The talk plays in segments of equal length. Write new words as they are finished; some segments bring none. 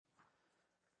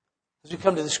As we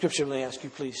come to the scripture, let me ask you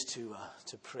please to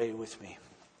pray with me.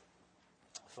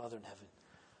 Father in heaven,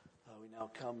 we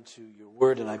now come to your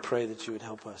word, and I pray that you would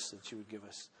help us, that you would give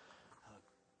us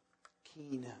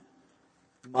keen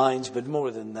minds, but more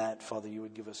than that, Father, you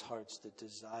would give us hearts that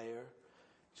desire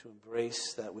to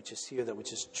embrace that which is here, that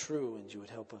which is true, and you would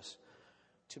help us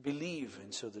to believe,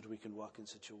 and so that we can walk in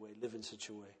such a way, live in such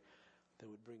a way that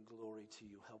would bring glory to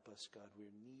you. Help us, God. We're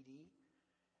needy.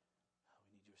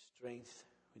 We need your strength.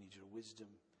 We need your wisdom.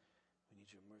 We need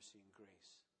your mercy and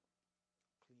grace.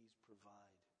 Please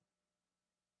provide,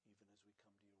 even as we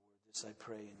come to your word. This I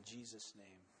pray in Jesus'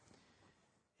 name.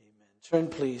 Amen. Turn,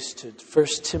 please, to 1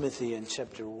 Timothy in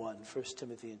chapter 1. 1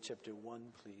 Timothy in chapter 1,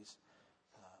 please.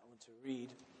 I want to read,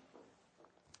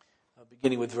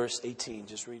 beginning with verse 18.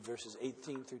 Just read verses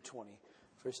 18 through 20.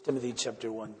 1 Timothy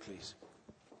chapter 1, please.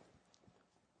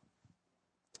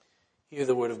 Hear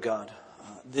the word of God.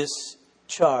 This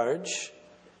charge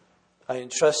I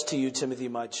entrust to you, Timothy,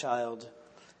 my child,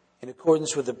 in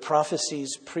accordance with the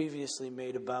prophecies previously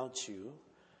made about you,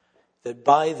 that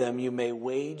by them you may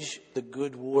wage the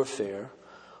good warfare,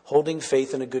 holding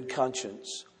faith and a good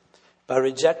conscience. By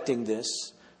rejecting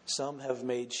this, some have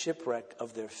made shipwreck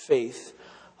of their faith,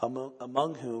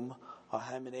 among whom are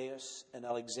Hymenaeus and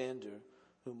Alexander,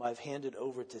 whom I've handed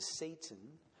over to Satan,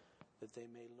 that they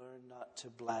may learn not to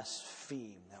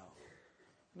blaspheme. Now,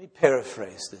 let me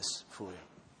paraphrase this for you.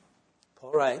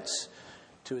 Paul writes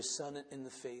to his son in the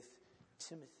faith,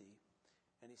 Timothy,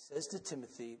 and he says to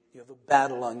Timothy, you have a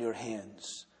battle on your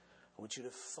hands. I want you to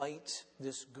fight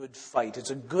this good fight. It's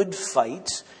a good fight,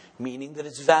 meaning that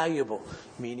it's valuable,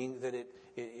 meaning that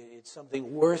it's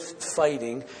something worth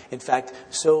fighting. In fact,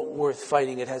 so worth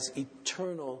fighting, it has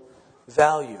eternal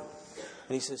value.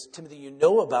 And he says, Timothy, you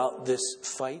know about this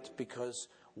fight because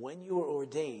when you were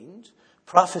ordained,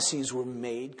 prophecies were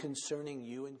made concerning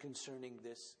you and concerning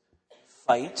this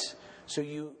fight. So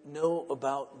you know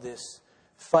about this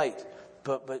fight.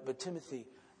 But Timothy,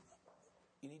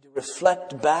 you need to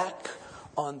reflect back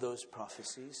on those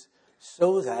prophecies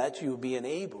so that you'll be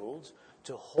enabled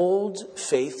to hold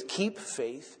faith, keep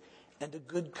faith, and a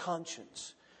good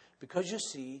conscience. Because you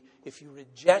see, if you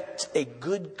reject a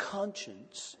good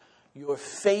conscience, your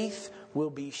faith will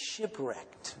be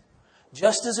shipwrecked.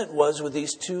 Just as it was with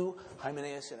these two,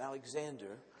 Hymenaeus and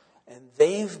Alexander, and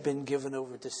they've been given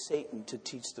over to Satan to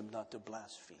teach them not to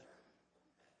blaspheme.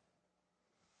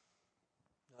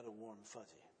 Not a warm fuzzy,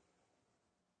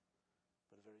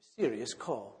 but a very serious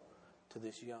call to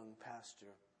this young pastor,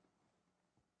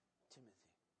 Timothy.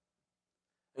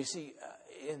 You see,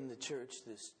 in the church,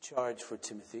 this charge for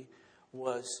Timothy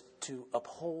was to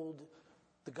uphold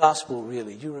the gospel,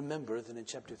 really. You remember that in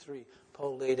chapter 3,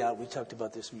 Paul laid out, we talked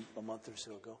about this a month or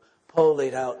so ago, Paul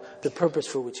laid out the purpose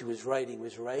for which he was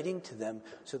writing to them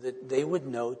so that they would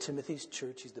know, Timothy's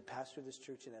church, he's the pastor of this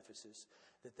church in Ephesus,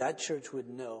 that church would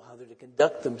know how they're to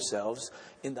conduct themselves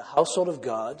in the household of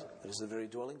God, that is the very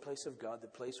dwelling place of God, the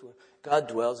place where God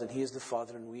dwells, and he is the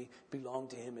Father, and we belong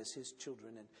to him as his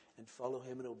children, and follow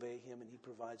him and obey him, and he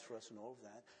provides for us and all of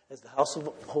that. As the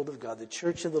household of God, the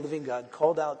church of the living God,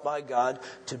 called out by God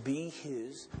to be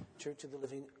his church of the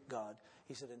living God.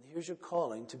 He said, and here's your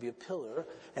calling to be a pillar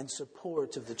and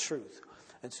support of the truth.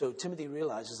 And so Timothy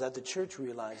realizes that, the church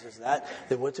realizes that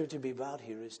what they're to be about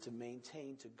here is to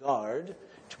maintain, to guard,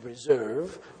 to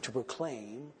preserve, to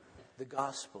proclaim the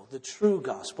gospel, the true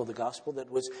gospel, the gospel that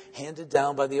was handed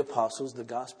down by the apostles, the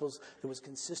gospels that was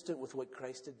consistent with what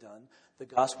Christ had done, the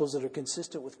gospels that are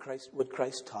consistent with Christ, what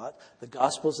Christ taught, the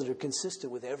gospels that are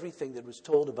consistent with everything that was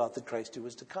told about the Christ who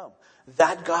was to come.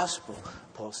 That gospel,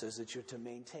 Paul says, that you're to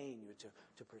maintain, you're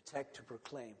to protect, to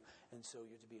proclaim. And so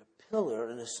you're to be a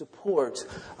pillar and a support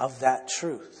of that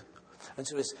truth. And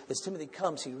so as Timothy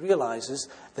comes, he realizes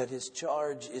that his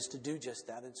charge is to do just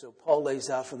that. And so Paul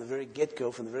lays out from the very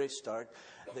get-go, from the very start,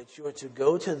 that you're to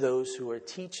go to those who are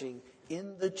teaching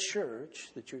in the church,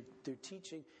 they're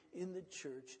teaching in the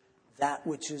church that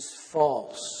which is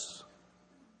false.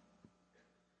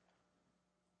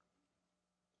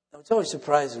 Now, it's always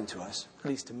surprising to us, at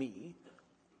least to me,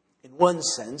 in one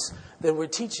sense, that we're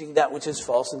teaching that which is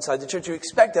false inside the church. You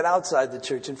expect it outside the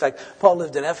church. In fact, Paul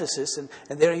lived in Ephesus, and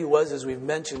there he was, as we've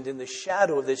mentioned, in the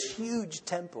shadow of this huge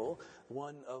temple,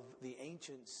 one of the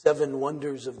ancient 7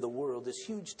 wonders of the world, this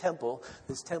huge temple,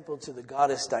 this temple to the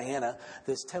goddess Diana,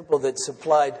 this temple that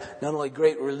supplied not only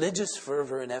great religious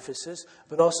fervor in Ephesus,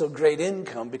 but also great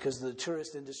income because of the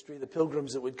tourist industry, the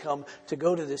pilgrims that would come to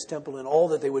go to this temple and all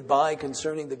that they would buy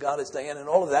concerning the goddess Diana and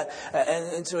all of that.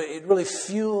 And so it really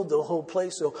fueled the whole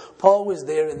place. So Paul was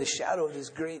there in the shadow of this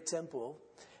great temple,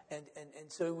 And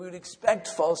so we would expect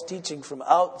false teaching from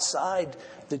outside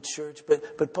the church,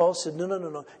 but Paul said,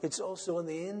 no. It's also on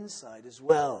the inside as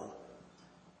well.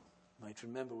 You might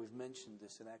remember we've mentioned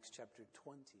this in Acts chapter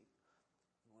 20.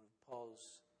 In one of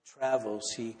Paul's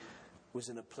travels, he was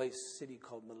in a city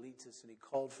called Miletus, and he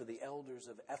called for the elders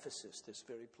of Ephesus, this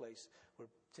very place where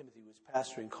Timothy was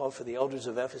pastoring, called for the elders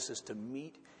of Ephesus to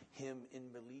meet him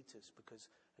in Miletus because,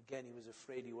 again, he was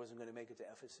afraid he wasn't going to make it to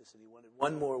Ephesus, and he wanted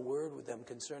one more word with them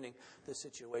concerning the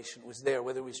situation. It was there.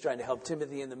 Whether he was trying to help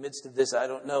Timothy in the midst of this, I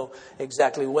don't know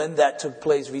exactly when that took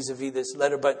place vis-a-vis this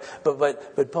letter,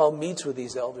 but Paul meets with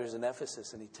these elders in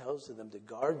Ephesus, and he tells them to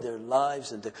guard their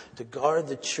lives and to guard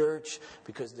the church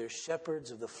because they're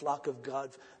shepherds of the flock of God,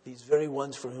 these very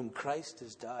ones for whom Christ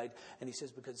has died. And he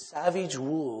says, because savage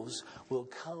wolves will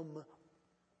come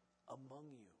among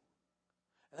you.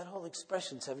 And that whole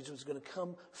expression, savage, was going to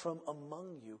come from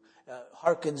among you,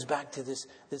 harkens back to this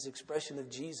expression of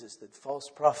Jesus, that false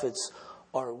prophets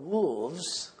are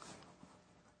wolves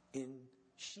in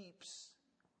sheep's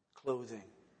clothing,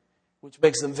 which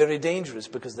makes them very dangerous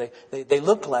because they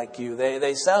look like you,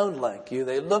 they sound like you,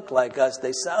 they look like us,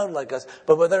 they sound like us,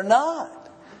 but they're not.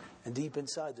 And deep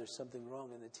inside, there's something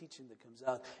wrong, and the teaching that comes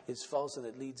out is false, and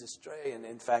it leads astray. And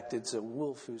in fact, it's a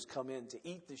wolf who's come in to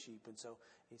eat the sheep. And so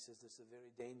he says this is a very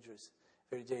dangerous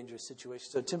situation.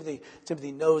 So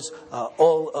Timothy knows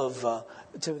all of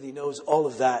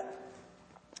that.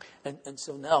 And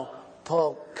so now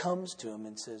Paul comes to him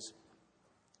and says,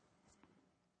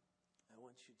 I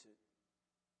want you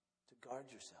to guard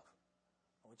yourself.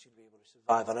 I want you to be able to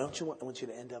survive. I want you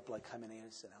to end up like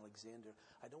Hymenaeus and Alexander.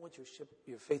 I don't want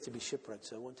your faith to be shipwrecked.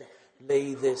 So I want to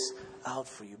lay this out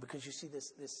for you. Because you see,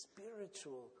 this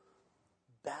spiritual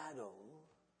battle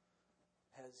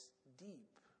has deep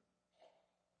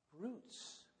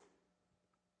roots.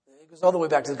 It goes all the way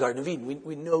back to the Garden of Eden.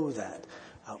 We know that.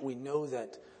 We know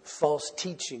that false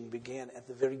teaching began at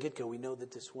the very get-go. We know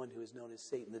that this one who is known as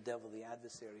Satan, the devil, the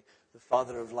adversary, the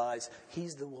father of lies,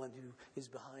 he's the one who is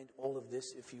behind all of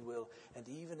this, if you will. And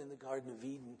even in the Garden of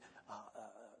Eden,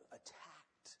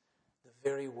 attacked the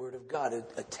very word of God. It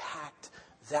attacked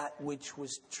that which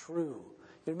was true.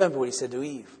 You remember what he said to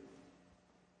Eve.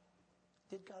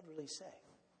 Did God really say?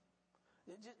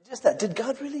 Just that. Did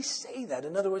God really say that?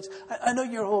 In other words, I know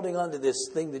you're holding on to this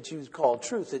thing that you call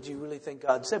truth, that you really think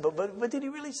God said, but did he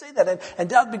really say that? And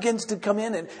doubt begins to come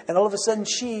in, and all of a sudden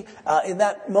she, in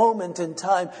that moment in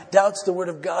time, doubts the word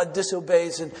of God,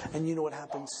 disobeys, and you know what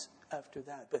happens after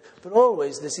that. But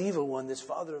always this evil one, this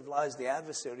father of lies, the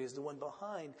adversary, is the one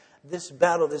behind this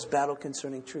battle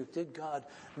concerning truth. Did God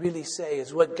really say?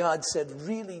 Is what God said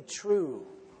really true?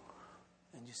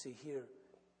 And you see here,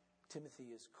 Timothy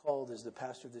is called as the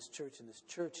pastor of this church, and this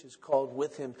church is called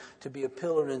with him to be a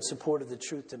pillar in support of the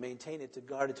truth, to maintain it, to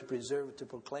guard it, to preserve it, to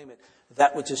proclaim it,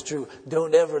 that which is true.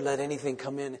 Don't ever let anything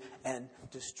come in and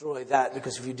destroy that,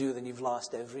 because if you do, then you've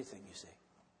lost everything, you see.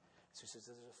 So he says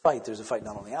there's a fight. There's a fight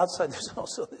not on the outside, there's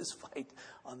also this fight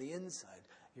on the inside.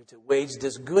 You're to wage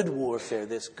this good warfare,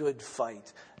 this good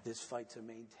fight, this fight to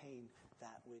maintain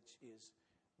that which is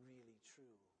really true.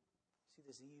 See,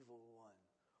 this evil one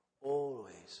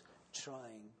always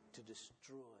trying to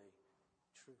destroy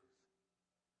truth.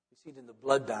 We see it in the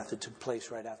bloodbath that took place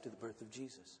right after the birth of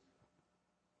Jesus.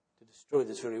 To destroy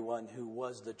this very one who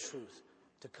was the truth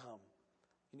to come.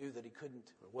 He knew that he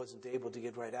couldn't or wasn't able to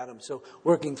get right at him. So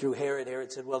working through Herod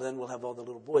said, well, then we'll have all the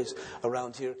little boys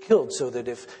around here killed so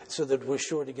that we're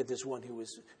sure to get this one who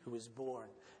was born.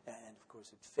 And of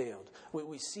course it failed.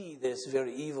 We see this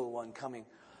very evil one coming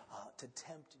to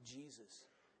tempt Jesus,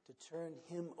 to turn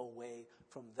him away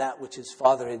from that which his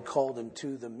Father had called him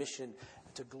to, the mission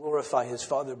to glorify his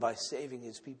Father by saving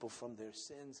his people from their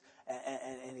sins.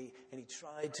 And he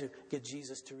tried to get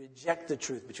Jesus to reject the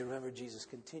truth. But you remember, Jesus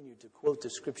continued to quote the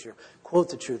Scripture, quote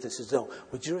the truth, and says, no,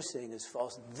 what you're saying is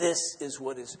false. This is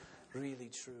what is really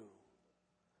true.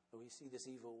 But we see this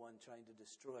evil one trying to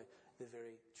destroy the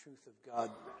very truth of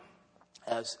God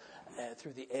as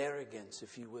through the arrogance,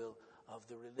 if you will, of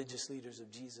the religious leaders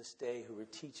of Jesus' day who were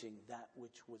teaching that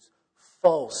which was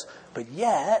false. But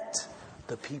yet,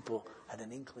 the people had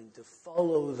an inkling to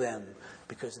follow them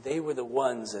because they were the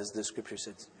ones, as the Scripture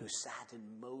said, who sat in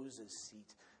Moses'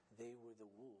 seat. They were the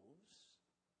wolves.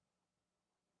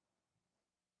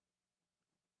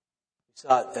 We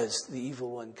saw it as the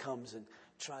evil one comes and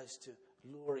tries to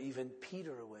lure even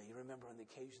Peter away. You remember on the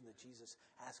occasion that Jesus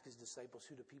asked his disciples,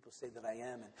 who do people say that I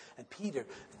am? And Peter,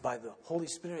 by the Holy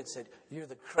Spirit, said, you're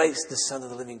the Christ, the Son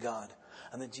of the living God.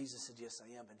 And then Jesus said, yes,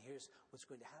 I am. And here's what's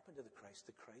going to happen to the Christ.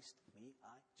 The Christ, me,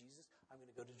 Jesus, I'm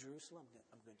going to go to Jerusalem.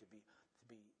 I'm going to be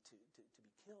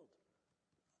killed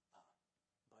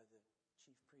by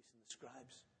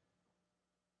scribes?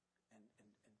 And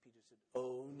Peter said,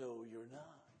 oh, no, you're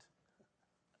not.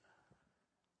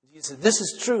 Jesus said, this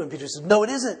is true. And Peter said, no, it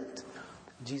isn't.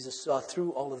 Jesus saw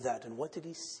through all of that. And what did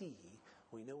he see?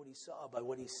 We know what he saw by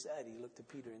what he said. He looked at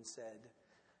Peter and said,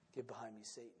 get behind me,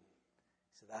 Satan.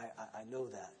 He said, I know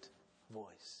that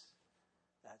voice.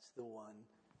 That's the one,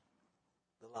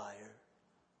 the liar,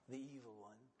 the evil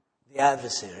one, the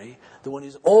adversary, the one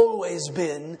who's always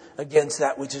been against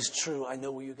that which is true. I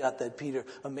know where you got that, Peter.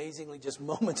 Amazingly, just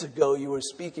moments ago, you were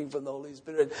speaking from the Holy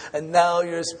Spirit, and now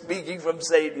you're speaking from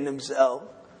Satan himself.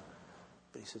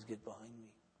 But he says, get behind me.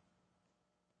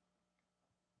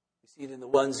 We see it in the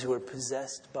ones who were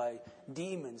possessed by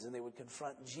demons, and they would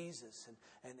confront Jesus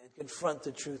and confront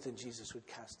the truth, and Jesus would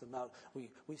cast them out. We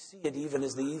see it even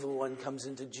as the evil one comes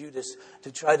into Judas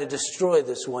to try to destroy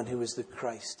this one who is the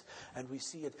Christ. And we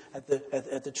see it at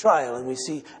the trial, and we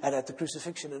see it at the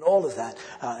crucifixion and all of that.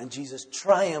 And Jesus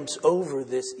triumphs over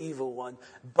this evil one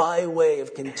by way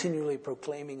of continually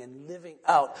proclaiming and living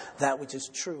out that which is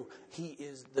true. He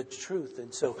is the truth.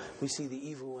 And so we see the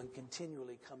evil one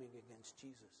continually coming against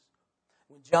Jesus.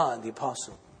 When John, the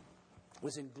apostle,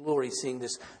 was in glory seeing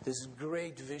this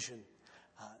great vision,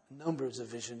 numbers of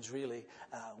visions really,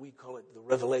 we call it the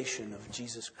revelation of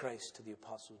Jesus Christ to the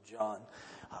apostle John.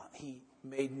 He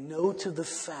made note of the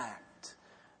fact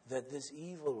that this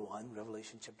evil one,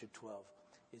 Revelation chapter 12,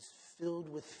 is filled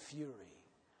with fury.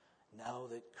 Now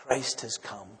that Christ has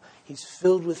come, he's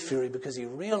filled with fury because he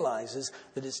realizes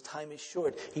that his time is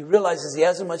short. He realizes he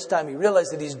hasn't much time. He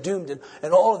realizes that he's doomed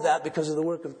and all of that because of the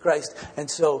work of Christ.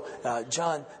 And so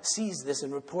John sees this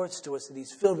and reports to us that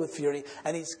he's filled with fury.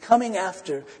 And he's coming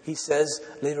after, he says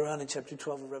later on in chapter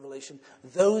 12 of Revelation,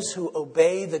 those who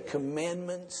obey the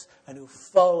commandments and who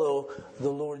follow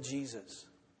the Lord Jesus.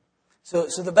 So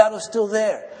the battle's still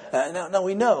there. Now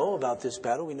we know about this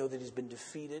battle. We know that he's been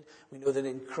defeated. We know that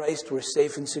in Christ we're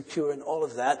safe and secure and all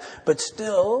of that. But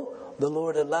still, the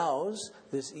Lord allows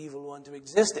this evil one to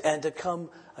exist and to come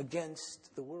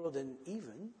against the world and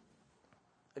even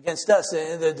against us.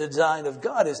 And the design of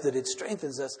God is that it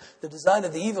strengthens us. The design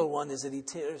of the evil one is that he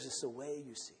tears us away,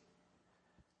 you see.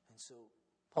 And so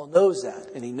Paul knows that,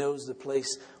 and he knows the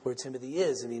place where Timothy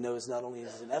is, and he knows not only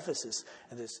is in Ephesus,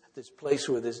 and this place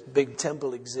where this big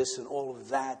temple exists and all of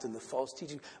that, and the false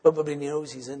teaching, but he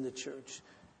knows he's in the church,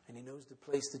 and he knows the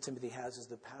place that Timothy has as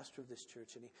the pastor of this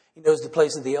church, and he knows the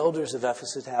place that the elders of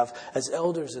Ephesus have as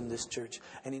elders in this church,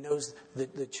 and he knows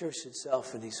the church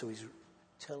itself, and so he's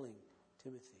telling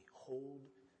Timothy, hold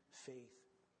faith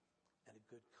and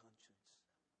a good conscience,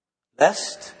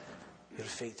 lest your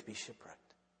faith be shipwrecked.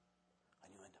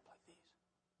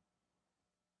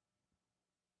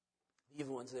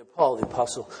 Evil ones there. Paul, the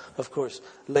apostle, of course,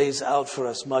 lays out for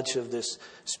us much of this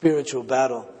spiritual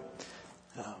battle.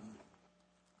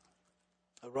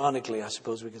 Ironically, I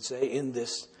suppose we could say, in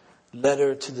this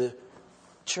letter to the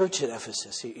church at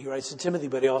Ephesus. He writes to Timothy,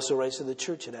 but he also writes to the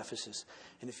church at Ephesus.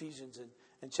 In Ephesians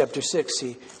in chapter 6,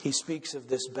 he speaks of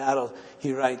this battle.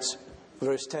 He writes,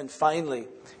 verse 10, finally,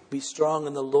 be strong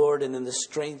in the Lord and in the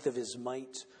strength of his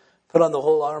might. Put on the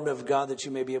whole armor of God that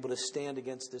you may be able to stand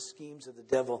against the schemes of the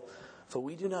devil. For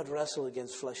we do not wrestle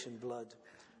against flesh and blood,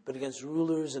 but against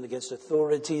rulers and against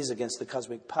authorities, against the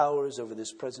cosmic powers over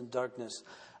this present darkness,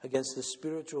 against the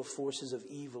spiritual forces of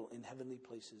evil in heavenly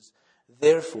places.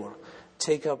 Therefore,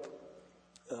 take up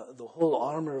the whole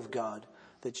armor of God,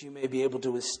 that you may be able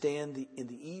to withstand in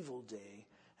the evil day,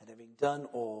 and having done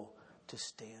all, to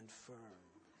stand firm.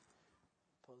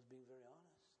 Paul's being very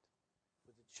honest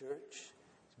with the church.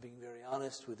 He's being very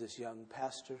honest with this young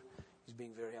pastor. He's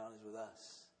being very honest with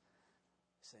us.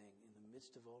 Saying, in the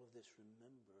midst of all of this,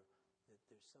 remember that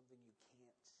there's something you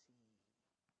can't see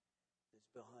that's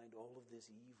behind all of this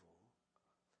evil.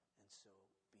 And so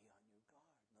be on your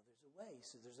guard. Now there's a way.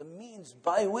 So there's a means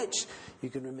by which you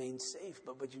can remain safe,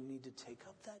 but you need to take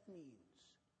up that means.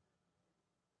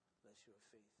 Lest your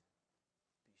faith be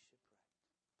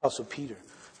shipwrecked. Apostle Peter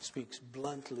speaks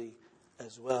bluntly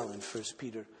as well in 1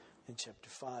 Peter in chapter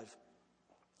 5.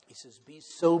 He says, be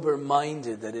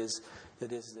sober-minded. That is,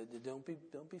 don't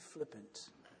be flippant.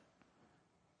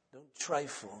 Don't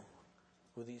trifle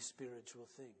with these spiritual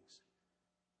things.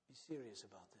 Be serious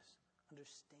about this.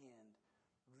 Understand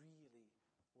really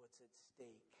what's at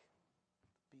stake.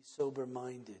 Be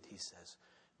sober-minded, he says.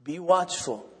 Be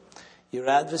watchful. Your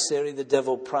adversary, the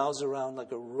devil, prowls around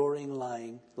like a roaring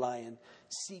lion,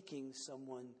 seeking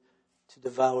someone to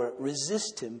devour.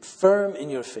 Resist him, firm in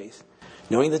your faith,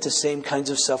 knowing that the same kinds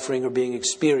of suffering are being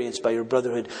experienced by your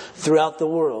brotherhood throughout the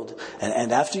world.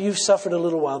 And after you've suffered a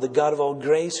little while, the God of all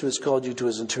grace, who has called you to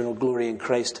his eternal glory in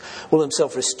Christ, will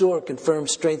himself restore, confirm,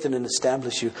 strengthen, and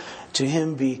establish you. To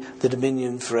him be the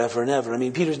dominion forever and ever. I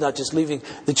mean, Peter's not just leaving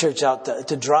the church out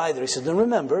to dry there. He says, no,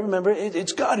 remember,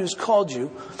 it's God who's called you.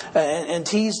 And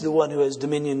he's the one who has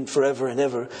dominion forever and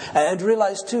ever. And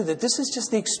realize, too, that this is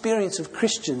just the experience of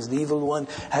Christians, the evil one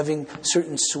having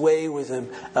certain sway with him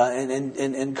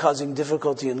and causing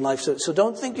difficulty in life. So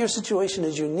don't think your situation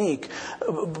is unique,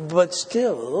 but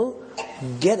still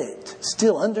get it.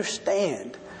 Still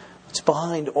understand what's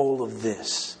behind all of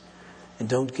this. And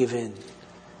don't give in.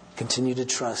 Continue to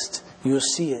trust. You'll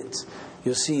see it.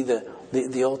 You'll see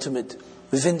the ultimate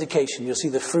vindication. You'll see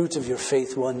the fruit of your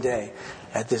faith one day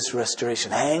at this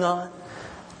restoration. Hang on.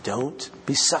 Don't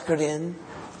be suckered in.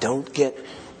 Don't get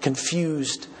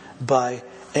confused by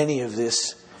any of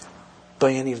this.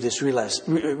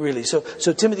 Really.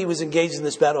 So Timothy was engaged in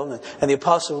this battle, and the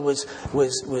apostle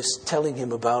was telling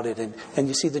him about it. And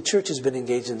you see, the church has been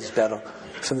engaged in this battle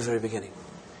from the very beginning.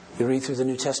 You read through the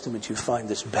New Testament, you find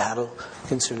this battle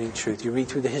concerning truth. You read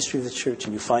through the history of the church,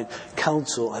 and you find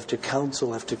council after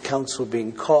council after council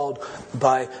being called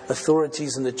by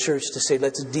authorities in the church to say,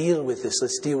 let's deal with this.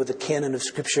 Let's deal with the canon of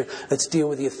Scripture. Let's deal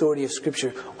with the authority of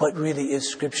Scripture. What really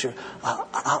is Scripture?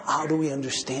 How do we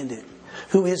understand it?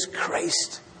 Who is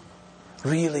Christ?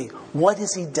 Really? What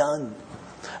has he done?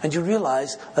 And you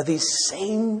realize that these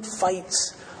same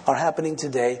fights are happening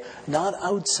today, not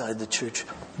outside the church,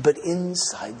 but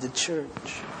inside the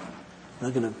church. I'm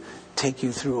not going to take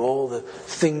you through all the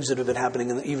things that have been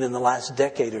happening even in the last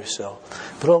decade or so,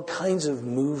 but all kinds of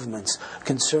movements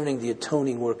concerning the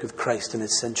atoning work of Christ and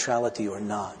its centrality or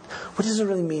not. What does it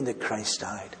really mean that Christ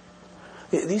died?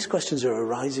 These questions are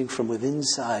arising from within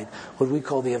inside what we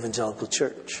call the evangelical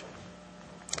church.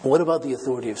 What about the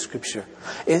authority of Scripture?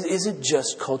 Is it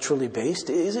just culturally based?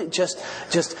 Is it just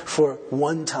for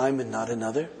one time and not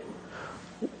another?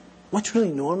 What's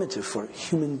really normative for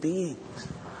human beings?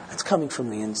 It's coming from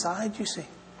the inside, you see.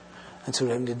 And so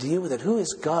we're having to deal with it. Who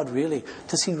is God really?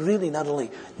 Does he really not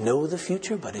only know the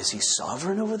future, but is he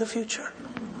sovereign over the future?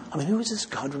 I mean, who is this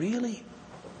God really?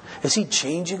 Is he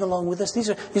changing along with us? These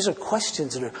are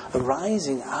questions that are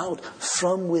arising out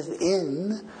from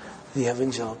within the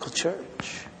evangelical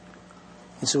church.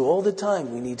 And so all the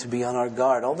time we need to be on our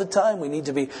guard. All the time we need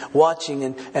to be watching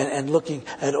and looking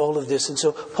at all of this. And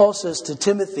so Paul says to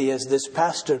Timothy as this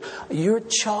pastor, you're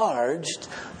charged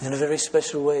in a very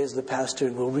special way as the pastor.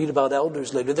 And we'll read about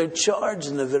elders later. They're charged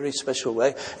in a very special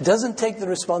way. It doesn't take the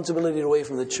responsibility away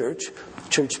from the church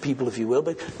people if you will.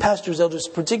 But pastors, elders,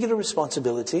 particular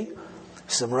responsibility.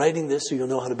 So I'm writing this so you'll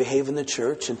know how to behave in the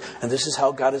church. And this is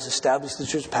how God has established the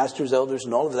church, pastors, elders,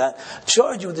 and all of that.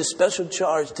 Charge you with this special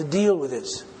charge to deal with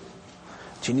this.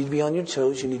 But you need to be on your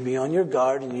toes. You need to be on your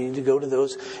guard. And you need to go to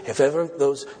those, if ever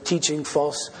those teaching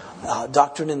false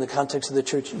doctrine in the context of the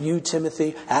church, you,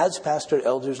 Timothy, as pastor,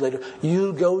 elders later,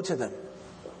 you go to them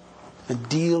and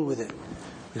deal with it.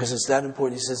 Because it's that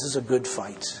important. He says, this is a good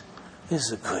fight. This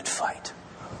is a good fight.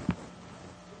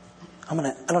 I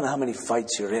don't know how many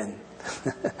fights you're in.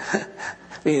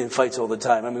 We get in fights all the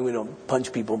time. I mean, we don't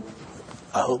punch people,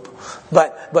 I hope.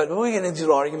 But we get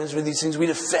into arguments with these things. We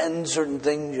defend certain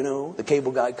things, you know. The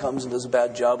cable guy comes and does a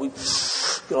bad job. We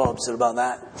get all upset about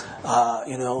that.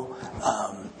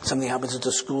 Something happens at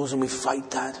the schools and we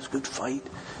fight that. It's a good fight. You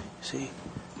see?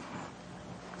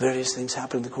 Various things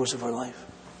happen in the course of our life.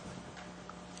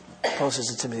 Paul says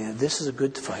to Timothy, this is a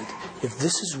good fight. If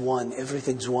this is won,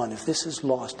 everything's won. If this is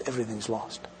lost, everything's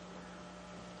lost.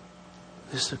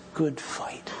 This is a good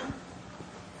fight.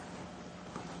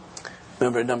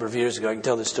 Remember a number of years ago, I can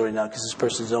tell this story now because this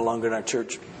person is no longer in our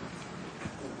church.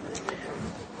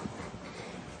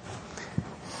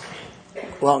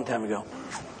 A long time ago.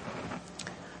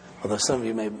 Although some of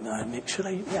you may should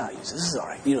I? Yeah, this is all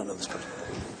right. You don't know this person.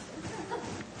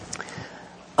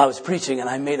 I was preaching and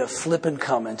I made a flippant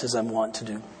comment, as I'm wont to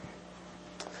do.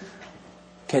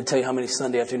 Can't tell you how many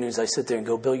Sunday afternoons I sit there and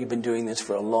go, Bill, you've been doing this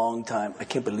for a long time. I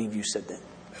can't believe you said that.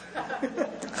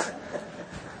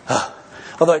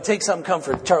 Although I take some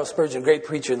comfort, Charles Spurgeon, great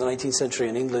preacher in the 19th century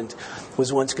in England,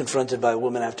 was once confronted by a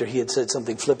woman after he had said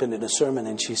something flippant in a sermon.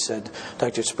 And she said,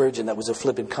 Dr. Spurgeon, that was a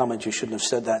flippant comment. You shouldn't have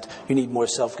said that. You need more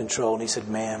self-control. And he said,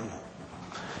 ma'am,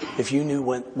 if you knew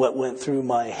what went through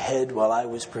my head while I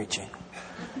was preaching,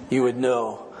 you would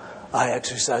know I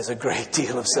exercise a great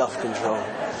deal of self-control.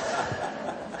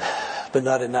 But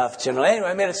not enough, generally. Anyway,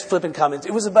 I made a flippant comment.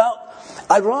 It was about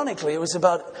Ironically, it was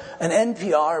about an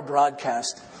NPR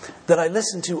broadcast that I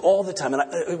listen to all the time,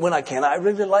 and when I can. I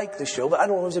really like the show, but I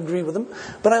don't always agree with them.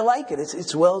 But I like it.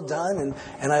 It's well done,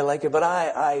 and I like it. But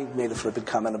I made a flippant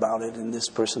comment about it, and this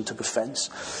person took offense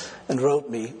and wrote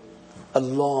me a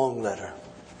long letter,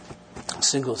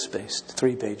 single-spaced,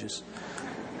 3 pages,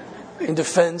 in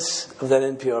defense of that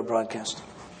NPR broadcast.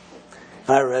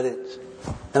 And I read it,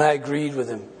 and I agreed with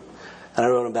him. And I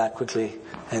wrote him back quickly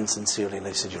and sincerely, and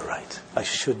they said, "You're right. I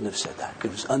shouldn't have said that. It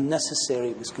was unnecessary.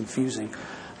 It was confusing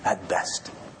at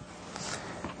best.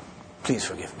 Please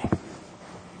forgive me."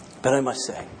 But I must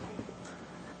say,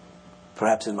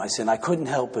 perhaps in my sin, I couldn't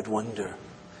help but wonder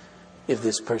if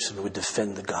this person would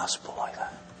defend the gospel like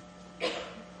that.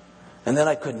 And then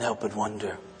I couldn't help but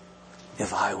wonder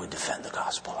if I would defend the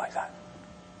gospel like that.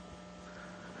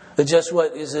 Just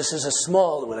what is this is a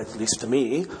small, well, at least to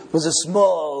me, was a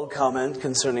small comment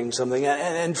concerning something,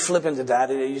 and flippant at that.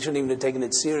 You shouldn't even have taken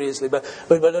it seriously, but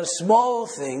a small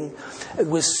thing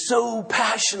was so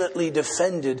passionately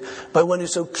defended by one who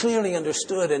so clearly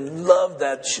understood and loved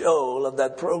that show, loved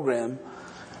that program.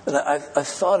 And I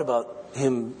thought about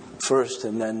him first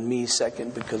and then me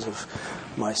second because of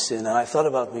my sin. And I thought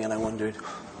about me and I wondered,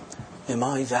 am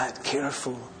I that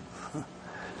careful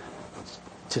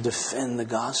to defend the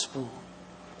gospel?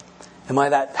 Am I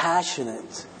that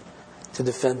passionate to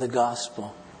defend the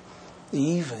gospel,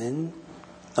 even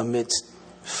amidst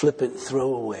flippant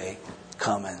throwaway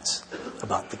comments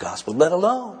about the gospel, let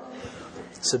alone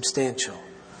substantial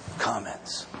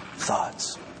comments,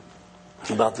 thoughts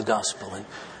about the gospel? And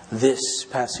this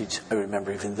passage, I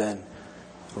remember even then,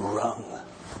 rung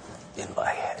in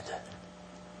my head.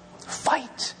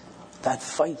 Fight. That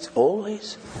fight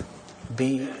always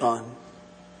be on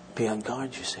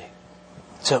guard, you see.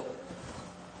 So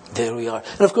there we are.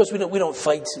 And of course, we don't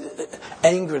fight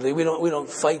angrily. We don't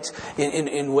fight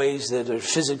in ways that are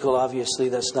physical. Obviously,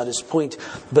 that's not his point.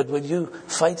 But when you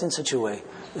fight in such a way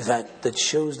that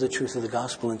shows the truth of the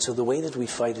gospel, and so the way that we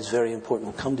fight is very important.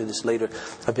 We'll come to this later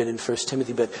a bit in 1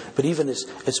 Timothy. But even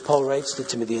as Paul writes to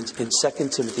Timothy in 2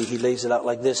 Timothy, he lays it out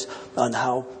like this on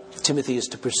how Timothy is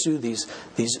to pursue these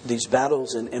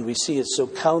battles, and we see it's so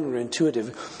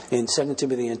counterintuitive. In 2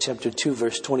 Timothy in chapter 2,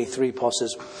 verse 23, Paul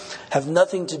says, "Have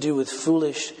nothing to do with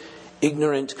foolish,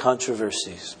 ignorant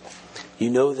controversies. You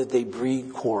know that they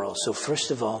breed quarrels." So first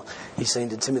of all, he's saying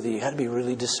to Timothy, you got to be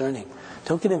really discerning.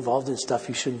 Don't get involved in stuff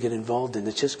you shouldn't get involved in.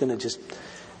 It's just going to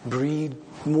breed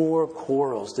more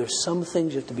quarrels. There's some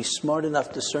things you have to be smart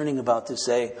enough, discerning about to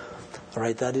say, all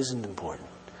right, that isn't important.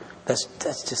 That's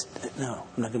just, no,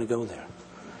 I'm not going to go there.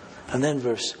 And then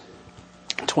verse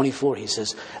 24, he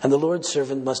says, "And the Lord's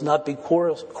servant must not be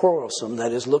quarrelsome,"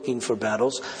 that is, looking for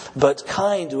battles, "but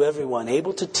kind to everyone,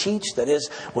 able to teach." That is,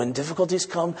 when difficulties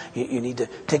come, you need to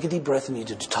take a deep breath, you need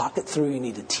to talk it through, you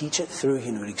need to teach it through,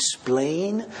 you need to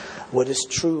explain what is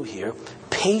true here.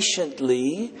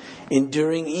 "Patiently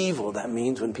enduring evil." That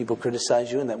means when people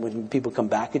criticize you and that when people come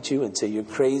back at you and say you're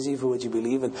crazy for what you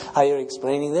believe and how you're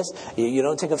explaining this, you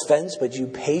don't take offense, but you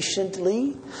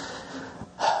patiently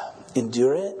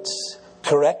endure it,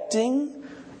 correcting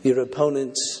your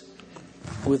opponents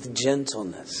with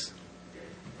gentleness.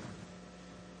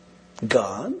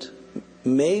 God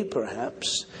may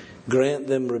perhaps grant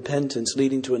them repentance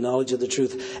leading to a knowledge of the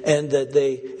truth, and that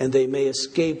they may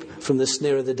escape from the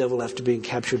snare of the devil after being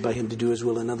captured by him to do his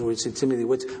will. In other words, Timothy,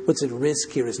 what's at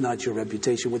risk here is not your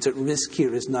reputation. What's at risk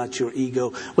here is not your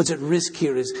ego. What's at risk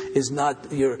here is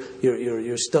not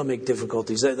your stomach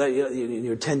difficulties,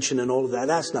 your tension and all of that.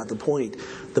 That's not the point.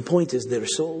 The point is their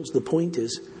souls. The point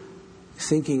is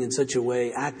thinking in such a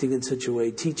way, acting in such a way,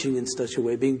 teaching in such a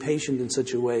way, being patient in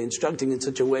such a way, instructing in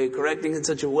such a way, correcting in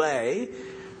such a way,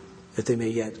 that they may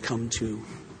yet come to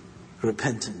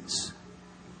repentance.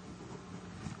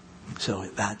 So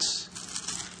that's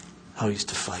how he's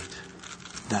to fight.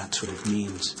 That's what it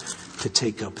means to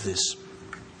take up this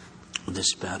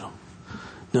battle.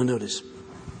 Now notice,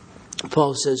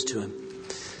 Paul says to him,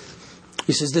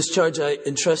 he says, "This charge I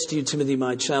entrust to you, Timothy,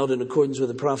 my child, in accordance with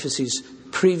the prophecies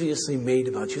previously made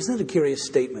about you." Isn't that a curious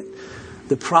statement?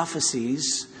 The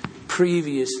prophecies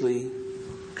previously,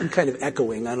 I'm kind of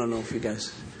echoing, I don't know if you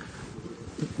guys...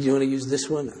 Do you want to use this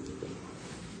one?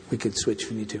 We could switch if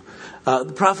we need to.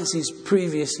 The prophecies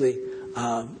previously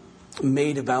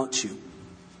made about you.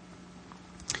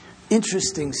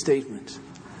 Interesting statement,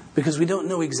 because we don't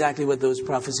know exactly what those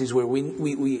prophecies were.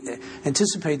 We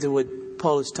anticipate that what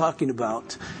Paul is talking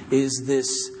about is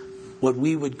this, what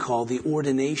we would call the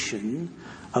ordination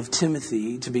of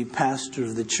Timothy to be pastor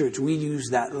of the church. We use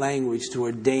that language to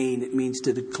ordain. It means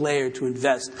to declare, to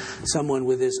invest someone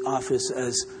with this office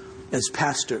as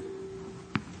pastor.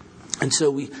 And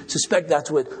so we suspect that's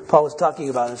what Paul is talking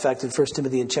about. In fact, in 1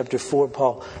 Timothy in chapter 4,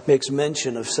 Paul makes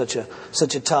mention of such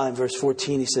a time. Verse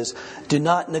 14, he says, "Do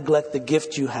not neglect the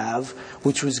gift you have,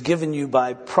 which was given you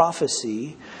by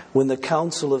prophecy when the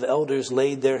council of elders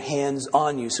laid their hands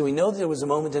on you." So we know that there was a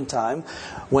moment in time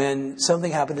when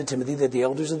something happened to Timothy, that the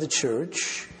elders of the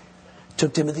church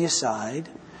took Timothy aside,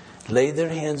 laid their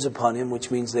hands upon him,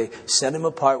 which means they set him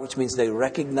apart, which means they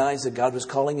recognized that God was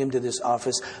calling him to this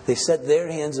office. They set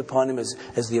their hands upon him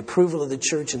as the approval of the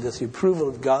church and the approval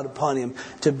of God upon him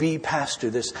to be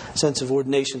pastor, this sense of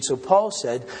ordination. So Paul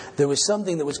said there was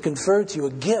something that was conferred to you,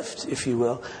 a gift, if you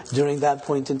will, during that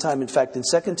point in time. In fact, in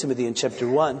 2 Timothy in chapter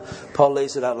 1, Paul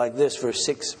lays it out like this, verse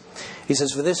 6. He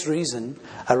says, "For this reason,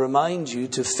 I remind you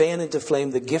to fan into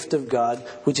flame the gift of God,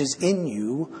 which is in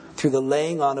you through the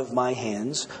laying on of my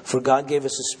hands. For God gave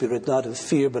us a spirit not of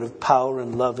fear, but of power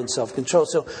and love and self-control."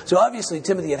 So obviously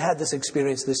Timothy had this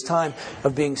experience, this time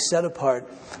of being set apart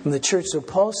from the church. So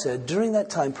Paul said, during that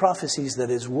time, prophecies, that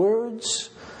is, words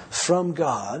from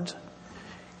God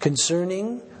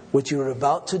concerning what you are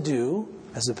about to do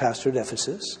as the pastor at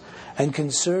Ephesus, and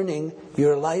concerning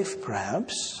your life,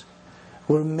 perhaps,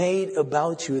 were made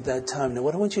about you at that time. Now,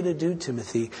 what I want you to do,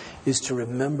 Timothy, is to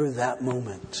remember that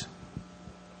moment.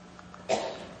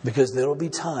 Because there will be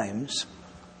times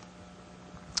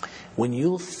when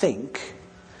you'll think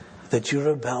that you're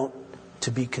about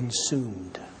to be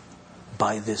consumed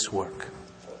by this work.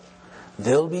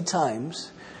 There'll be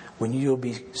times when you'll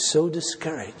be so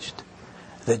discouraged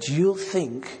that you'll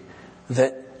think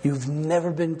that you've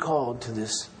never been called to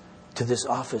this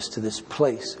office, to this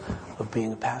place of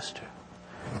being a pastor.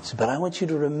 So, but I want you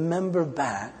to remember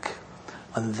back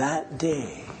on that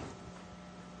day.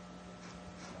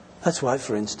 That's why,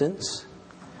 for instance,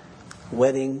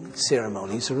 wedding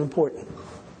ceremonies are important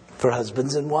for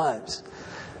husbands and wives.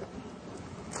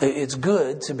 It's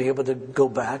good to be able to go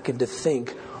back and to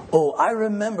think, oh, I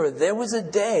remember there was a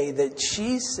day that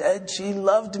she said she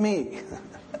loved me.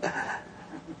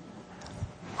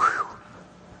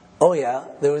 Oh yeah,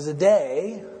 there was a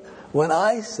day when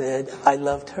I said I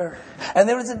loved her. And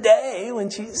there was a day when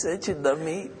she said she'd love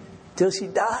me till she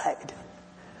died.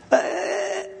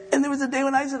 And there was a day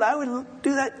when I said I would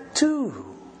do that too.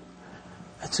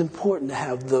 It's important to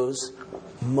have those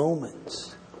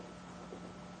moments.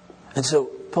 And so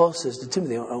Paul says to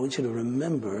Timothy, I want you to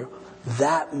remember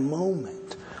that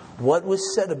moment. What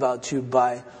was said about you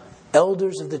by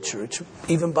elders of the church,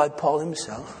 even by Paul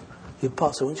himself, the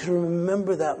apostle. I want you to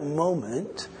remember that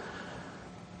moment.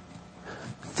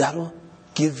 That'll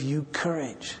give you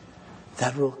courage.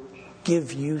 That will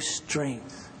give you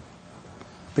strength.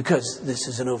 Because this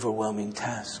is an overwhelming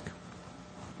task.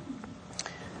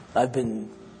 I've been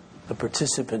a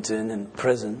participant in and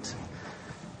present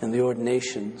in the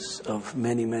ordinations of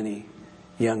many, many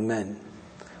young men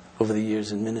over the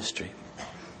years in ministry.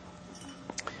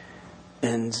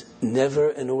 And never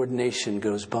an ordination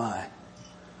goes by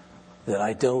that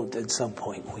I don't at some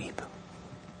point weep.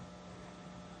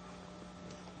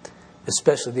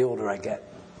 Especially the older I get.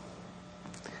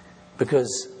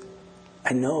 Because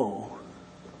I know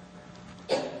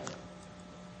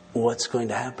what's going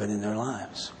to happen in their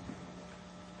lives.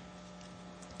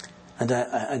 And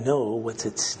I know what's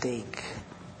at stake.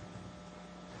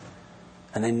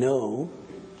 And I know,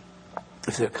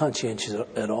 if they're conscientious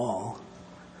at all,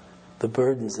 the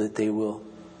burdens that they will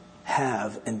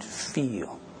have and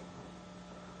feel.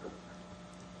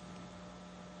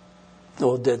 The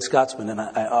old dead Scotsman, and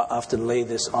I often lay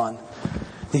this on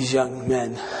these young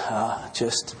men,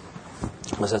 just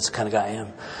because that's the kind of guy I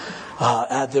am,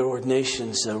 at their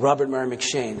ordinations. Robert Murray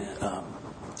McShane,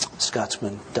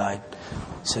 Scotsman, died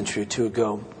a century or two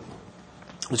ago,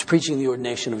 was preaching the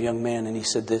ordination of a young man, and he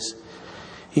said this.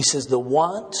 He says, "The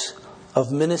want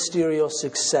of ministerial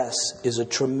success is a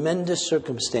tremendous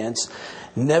circumstance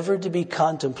never to be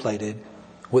contemplated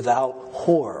without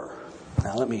horror."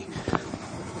 Now let me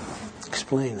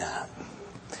explain that.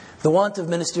 The want of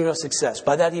ministerial success.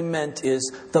 By that he meant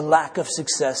is the lack of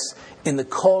success in the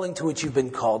calling to which you've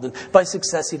been called. And by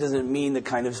success he doesn't mean the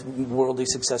kind of worldly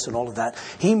success and all of that.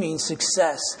 He means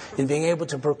success in being able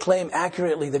to proclaim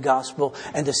accurately the gospel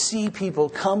and to see people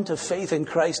come to faith in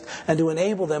Christ and to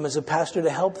enable them as a pastor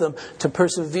to help them to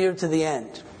persevere to the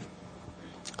end.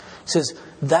 He says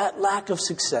that lack of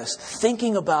success,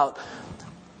 thinking about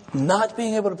not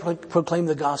being able to proclaim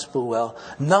the gospel well,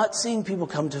 not seeing people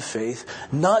come to faith,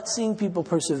 not seeing people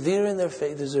persevere in their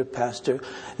faith as their pastor,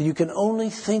 you can only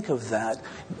think of that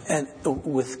and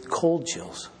with cold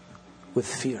chills, with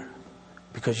fear,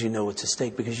 because you know what's at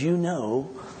stake, because you know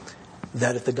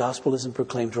that if the gospel isn't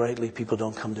proclaimed rightly, people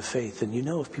don't come to faith. And you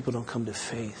know, if people don't come to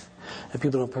faith, and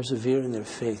people don't persevere in their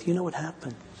faith, you know what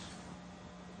happens.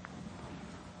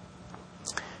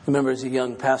 I remember as a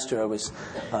young pastor, I was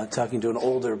talking to an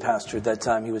older pastor at that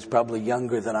time. He was probably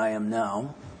younger than I am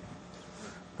now,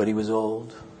 but he was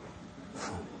old.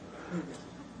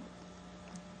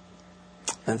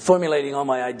 And formulating all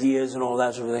my ideas and all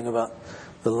that sort of thing about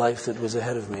the life that was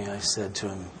ahead of me, I said to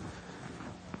him,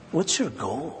 "What's your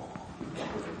goal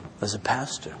as a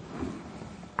pastor?"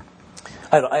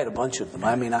 I had a bunch of them.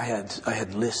 I mean, I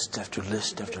had list after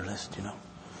list after list,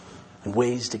 and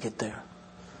ways to get there.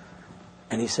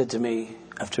 And he said to me,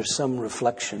 after some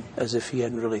reflection, as if he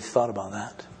hadn't really thought about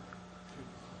that,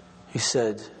 he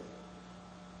said,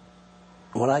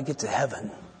 "When I get to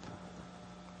heaven,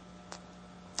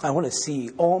 I want to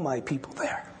see all my people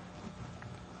there."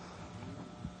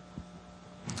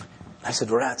 I said,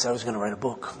 "Rats, I was going to write a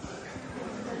book."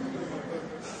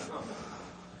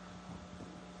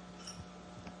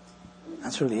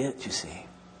 That's really it, you see.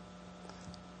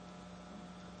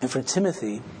 And for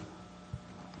Timothy,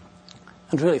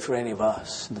 and really for any of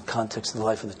us, in the context of the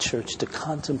life of the church, to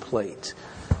contemplate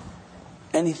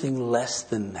anything less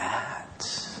than that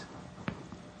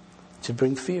should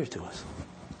bring fear to us,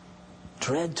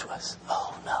 dread to us.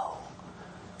 Oh no,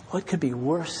 what could be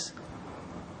worse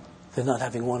than not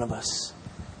having one of us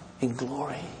in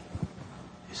glory,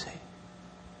 you see?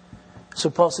 So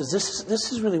Paul says,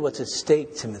 this is really what's at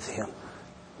stake, Timothy.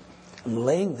 I'm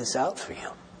laying this out for you.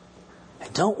 I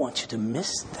don't want you to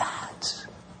miss that.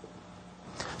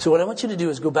 So what I want you to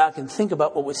do is go back and think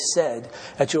about what was said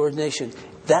at your ordination.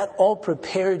 That all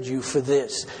prepared you for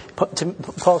this.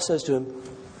 Paul says to him,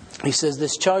 he says,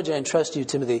 "This charge I entrust to you,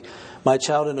 Timothy, my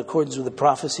child, in accordance with the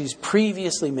prophecies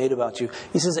previously made about you."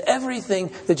 He says,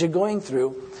 everything that you're going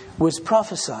through was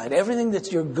prophesied. Everything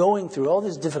that you're going through, all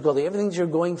this difficulty, everything that you're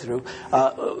going through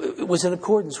was in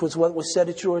accordance with what was said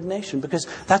at your ordination. Because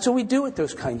that's what we do with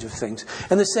those kinds of things.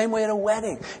 And the same way at a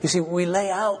wedding. You see, we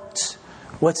lay out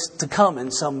what's to come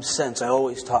in some sense. I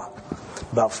always talk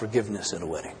about forgiveness at a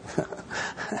wedding.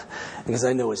 Because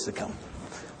I know what's to come.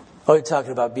 Always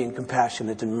talking about being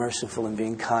compassionate and merciful and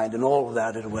being kind and all of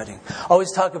that at a wedding.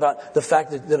 Always talk about the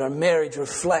fact that our marriage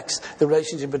reflects the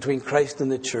relationship between Christ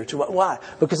and the church. Why?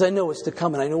 Because I know what's to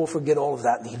come, and I know we'll forget all of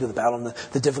that in the heat of the battle and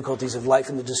the difficulties of life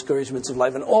and the discouragements of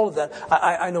life and all of that.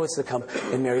 I know what's to come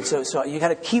in marriage. So you got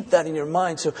to keep that in your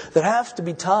mind. So there have to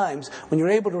be times when you're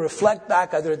able to reflect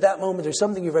back either at that moment or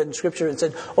something you've read in Scripture and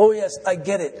said, "Oh yes, I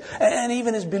get it." And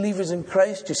even as believers in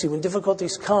Christ, you see, when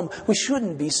difficulties come, we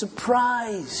shouldn't be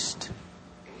surprised.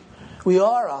 We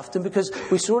are often, because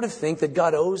we sort of think that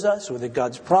God owes us, or that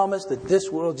God's promised that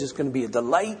this world is just going to be a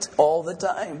delight all the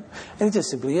time. And it just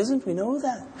simply isn't. We know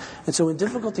that. And so when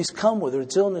difficulties come, whether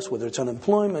it's illness, whether it's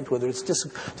unemployment, whether it's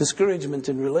discouragement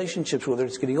in relationships, whether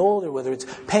it's getting older, whether it's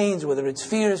pains, whether it's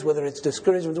fears, whether it's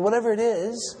discouragement, whatever it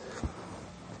is,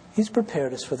 He's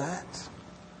prepared us for that.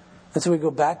 And so we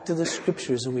go back to the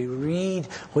Scriptures and we read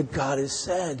what God has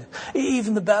said.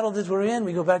 Even the battle that we're in,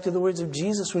 we go back to the words of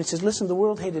Jesus when He says, "Listen, the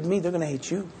world hated me, they're going to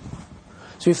hate you."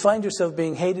 So you find yourself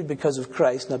being hated because of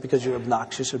Christ, not because you're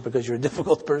obnoxious or because you're a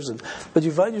difficult person, but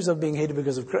you find yourself being hated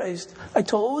because of Christ. I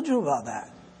told you about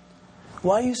that.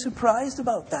 Why are you surprised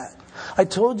about that? I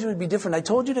told you it would be different. I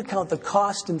told you to count the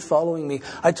cost in following me.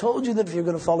 I told you that if you're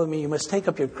going to follow me, you must take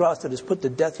up your cross, that is, put to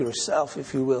death yourself,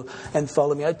 if you will, and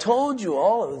follow me. I told you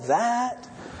all of that.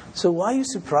 So why are you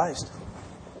surprised?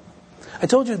 I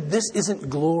told you this isn't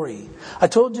glory. I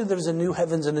told you there's a new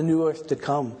heavens and a new earth to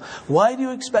come. Why do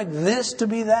you expect this to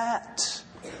be that?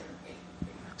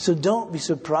 So don't be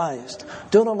surprised.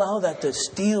 Don't allow that to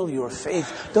steal your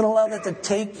faith. Don't allow that to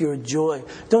take your joy.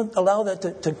 Don't allow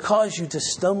that to cause you to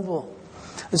stumble.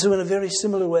 And so in a very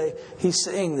similar way, he's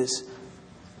saying this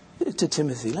to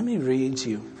Timothy. Let me read to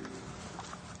you.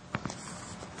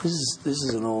 This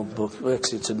is an old book. Well,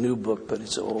 actually, it's a new book, but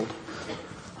it's old.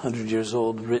 100 years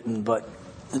old, written, but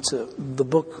the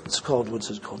book, it's called, what's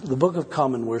it called? The Book of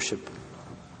Common Worship.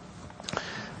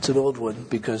 It's an old one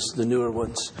because the newer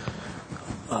ones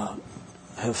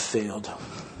have failed.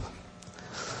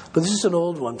 But this is an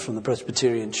old one from the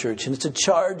Presbyterian Church, and it's a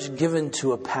charge given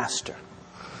to a pastor.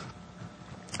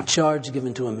 A charge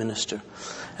given to a minister.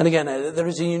 And again, there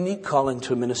is a unique calling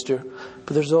to a minister,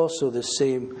 but there's also this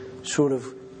same sort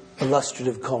of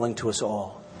illustrative calling to us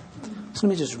all. So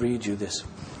let me just read you this.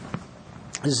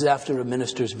 This is after a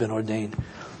minister has been ordained.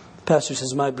 The pastor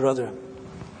says, "My brother,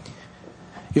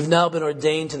 you've now been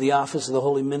ordained to the office of the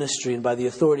holy ministry, and by the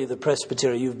authority of the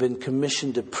presbytery, you've been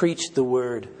commissioned to preach the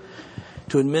word,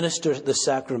 to administer the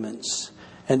sacraments,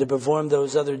 and to perform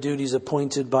those other duties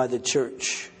appointed by the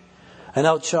church. I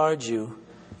now charge you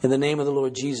in the name of the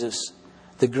Lord Jesus,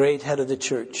 the great head of the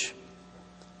church,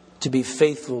 to be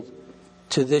faithful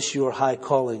to this your high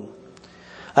calling.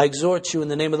 I exhort you in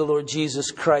the name of the Lord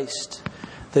Jesus Christ,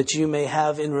 that you may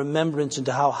have in remembrance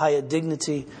into how high a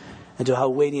dignity and to how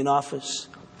weighty an office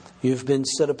you have been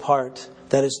set apart,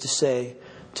 that is to say,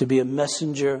 to be a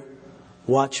messenger,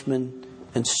 watchman,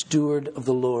 and steward of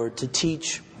the Lord, to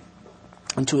teach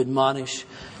and to admonish,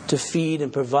 to feed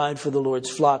and provide for the Lord's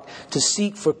flock, to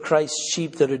seek for Christ's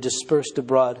sheep that are dispersed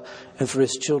abroad, and for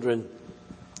His children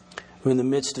who are in the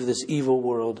midst of this evil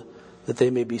world, that they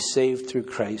may be saved through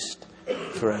Christ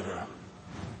forever.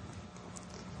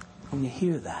 When you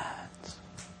hear that,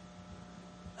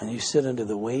 and you sit under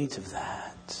the weight of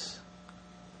that,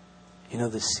 you know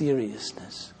the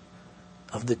seriousness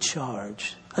of the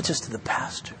charge, not just to the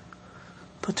pastor,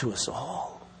 but to us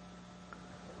all,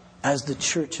 as the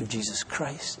church of Jesus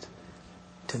Christ,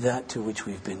 to that to which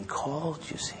we've been called,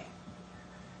 you see.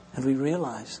 And we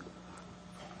realize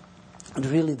that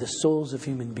really the souls of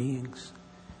human beings,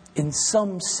 in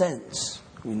some sense,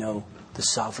 we know the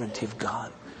sovereignty of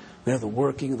God. We know the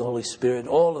working of the Holy Spirit.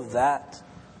 All of that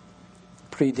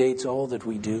predates all that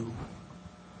we do.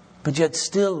 But yet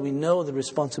still we know the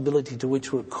responsibility to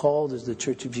which we're called as the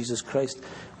Church of Jesus Christ.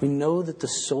 We know that the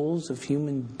souls of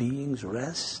human beings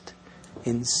rest,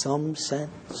 in some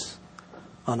sense,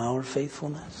 on our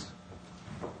faithfulness.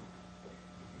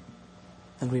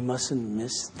 And we mustn't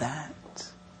miss that.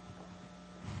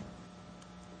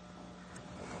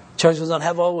 Charge goes on,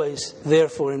 have always,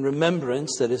 therefore, in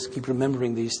remembrance, that is, keep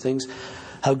remembering these things,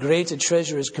 how great a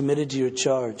treasure is committed to your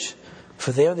charge.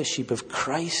 For they are the sheep of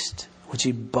Christ, which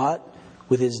He bought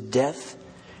with His death,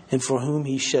 and for whom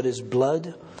He shed His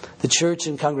blood. The church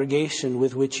and congregation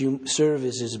with which you serve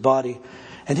is His body.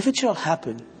 And if it shall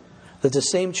happen that the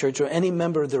same church or any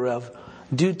member thereof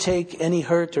do take any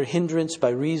hurt or hindrance by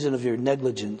reason of your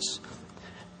negligence,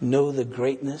 know the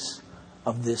greatness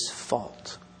of this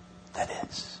fault. That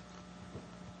is,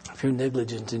 if you're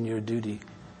negligent in your duty,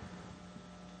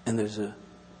 and there's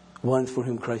one for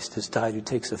whom Christ has died who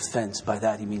takes offense by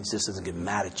that, he means this doesn't get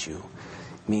mad at you.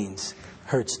 It means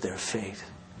hurts their faith.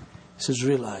 He says,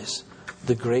 realize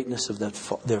the greatness of that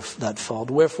fault.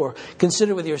 Wherefore,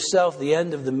 consider with yourself the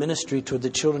end of the ministry toward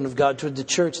the children of God, toward the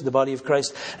church, the body of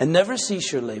Christ, and never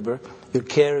cease your labor, your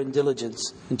care and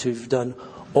diligence, until you've done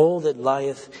all that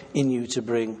lieth in you to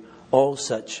bring all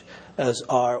such as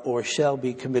are or shall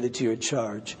be committed to your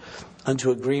charge unto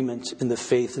agreement in the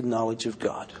faith and knowledge of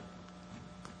God.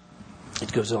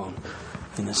 It goes on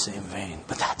in the same vein.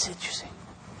 But that's it, you see.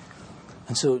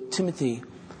 And so Timothy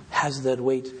has that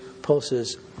weight. Paul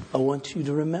says, I want you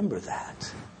to remember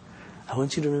that. I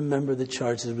want you to remember the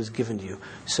charge that was given to you.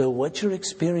 So what you're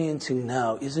experiencing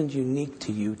now isn't unique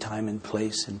to you, time and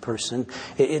place and person.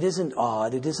 It isn't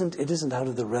odd. It isn't out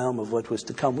of the realm of what was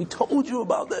to come. We told you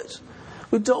about this.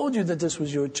 We told you that this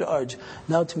was your charge.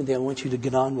 Now, Timothy, I want you to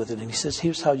get on with it. And he says,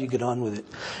 here's how you get on with it.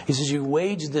 He says, you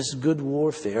wage this good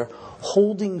warfare,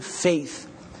 holding faith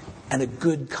and a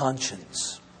good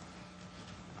conscience.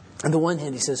 On the one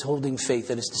hand, he says holding faith,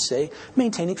 that is to say,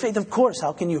 maintaining faith. Of course,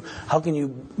 how can you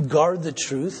guard the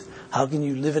truth? How can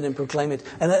you live it and proclaim it?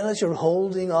 And unless you're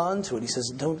holding on to it, he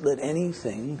says, don't let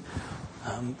anything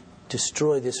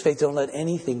destroy this faith. Don't let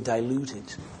anything dilute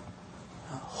it.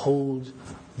 Hold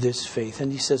this faith.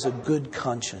 And he says a good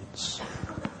conscience.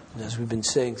 And as we've been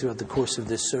saying throughout the course of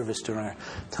this service during our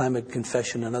time of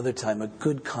confession, another time, a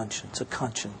good conscience, a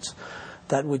conscience.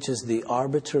 That which is the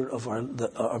arbiter of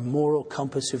our moral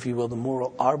compass, if you will, the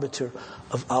moral arbiter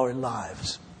of our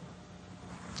lives.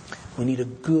 We need a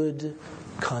good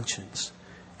conscience.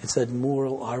 It's that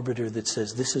moral arbiter that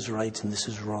says this is right and this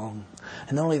is wrong.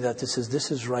 And not only that, it says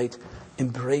this is right,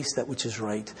 embrace that which is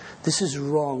right. This is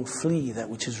wrong, flee that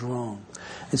which is wrong.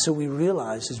 And so we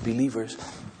realize as believers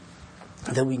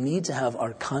that we need to have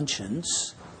our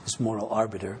conscience, this moral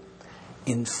arbiter,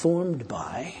 informed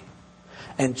by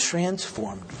and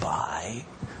transformed by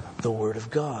the Word of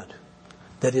God.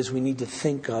 That is, we need to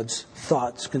think God's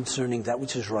thoughts concerning that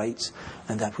which is right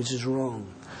and that which is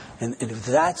wrong. And if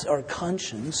that's our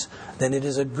conscience, then it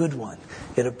is a good one.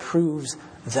 It approves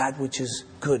that which is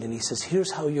good. And he says,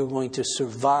 here's how you're going to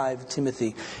survive,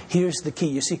 Timothy. Here's the key.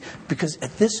 You see, because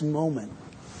at this moment,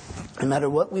 no matter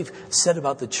what we've said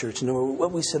about the church, no matter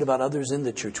what we've said about others in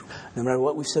the church, no matter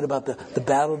what we've said about the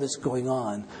battle that's going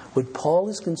on, what Paul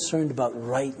is concerned about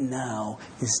right now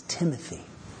is Timothy.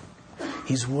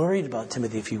 He's worried about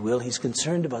Timothy, if you will. He's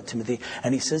concerned about Timothy.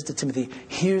 And he says to Timothy,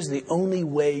 here's the only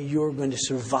way you're going to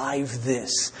survive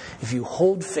this. If you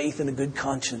hold faith and a good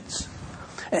conscience.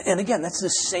 And again, that's the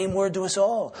same word to us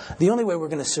all. The only way we're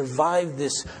going to survive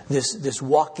this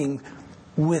walking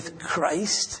with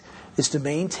Christ is to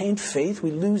maintain faith.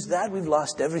 We lose that, we've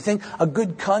lost everything. A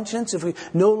good conscience, if we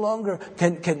no longer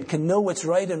can know what's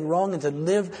right and wrong and to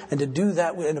live and to do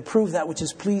that and approve that which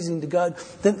is pleasing to God,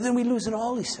 then we lose it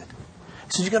all, he said.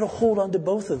 So you've got to hold on to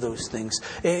both of those things.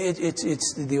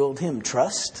 It's the old hymn,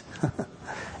 trust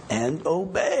and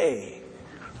obey.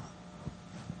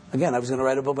 Again, I was going to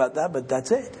write a book about that, but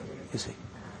that's it. You see,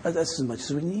 that's as much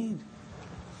as we need.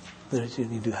 We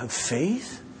need to have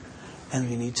faith, and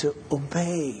we need to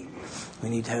obey. We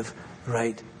need to have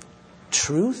right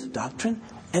truth, doctrine,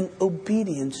 and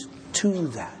obedience to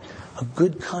that. A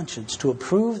good conscience to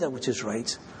approve that which is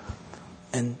right,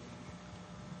 and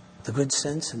the good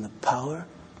sense and the power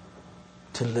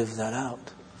to live that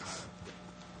out.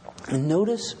 And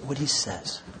notice what he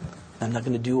says. I'm not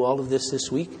going to do all of this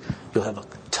week. You'll have a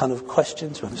ton of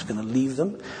questions, but I'm just going to leave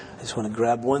them. I just want to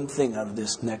grab one thing out of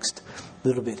this next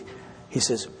little bit. He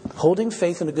says, holding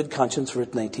faith and a good conscience,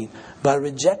 verse 19, by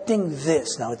rejecting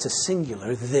this. Now it's a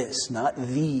singular, this, not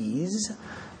these,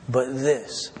 but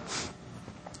this.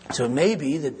 So it may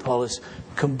be that Paul is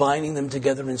combining them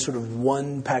together in sort of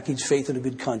one package, faith and a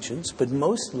good conscience, but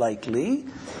most likely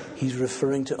he's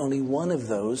referring to only one of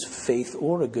those, faith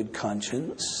or a good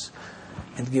conscience.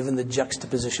 And given the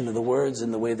juxtaposition of the words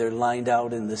and the way they're lined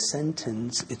out in the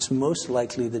sentence, it's most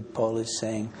likely that Paul is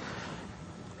saying,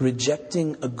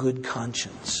 rejecting a good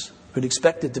conscience. We'd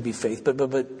expect it to be faith, but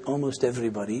almost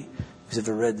everybody who's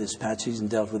ever read this passage and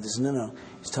dealt with this, no.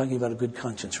 He's talking about a good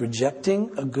conscience.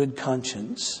 Rejecting a good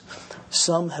conscience,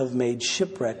 some have made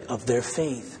shipwreck of their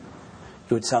faith.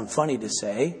 It would sound funny to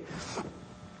say,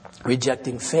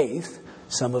 rejecting faith,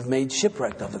 some have made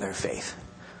shipwreck of their faith.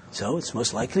 So it's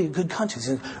most likely a good conscience.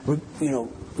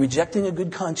 Rejecting a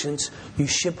good conscience, you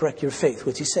shipwreck your faith.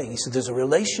 What's he saying? He said there's a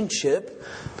relationship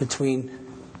between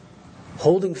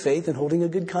holding faith and holding a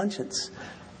good conscience.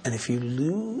 And if you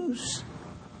lose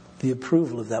the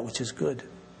approval of that which is good,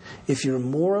 if your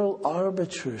moral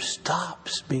arbiter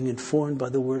stops being informed by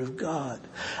the Word of God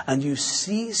and you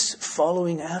cease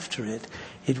following after it,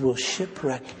 it will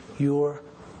shipwreck your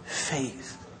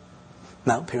faith.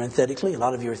 Now, parenthetically, a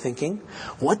lot of you are thinking,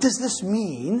 what does this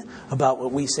mean about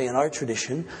what we say in our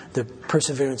tradition, the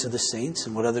perseverance of the saints,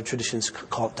 and what other traditions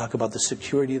talk about the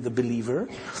security of the believer?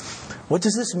 What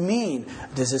does this mean?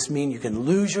 Does this mean you can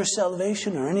lose your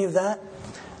salvation or any of that?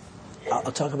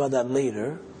 I'll talk about that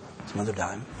later, some other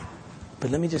time.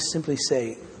 But let me just simply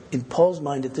say, in Paul's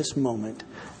mind at this moment,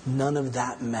 none of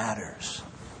that matters.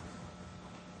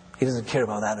 He doesn't care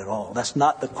about that at all. That's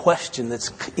not the question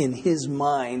that's in his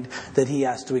mind that he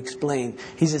has to explain.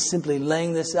 He's just simply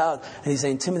laying this out. And he's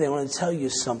saying, Timothy, I want to tell you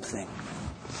something.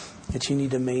 That you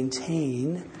need to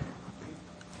maintain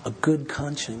a good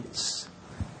conscience,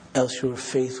 else your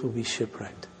faith will be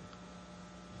shipwrecked.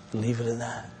 Leave it at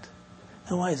that.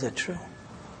 And why is that true?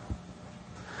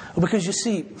 Well, because you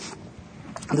see,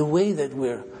 the way that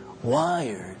we're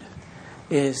wired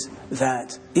is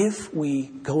that if we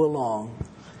go along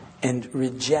and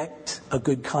reject a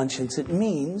good conscience, it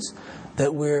means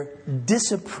that we're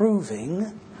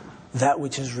disapproving that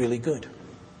which is really good.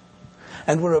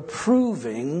 And we're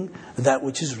approving that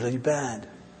which is really bad.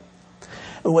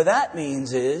 And what that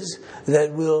means is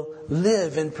that we'll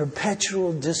live in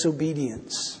perpetual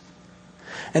disobedience.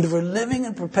 And if we're living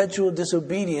in perpetual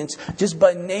disobedience, just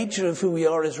by nature of who we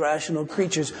are as rational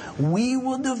creatures, we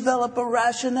will develop a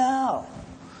rationale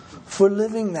for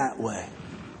living that way.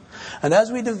 And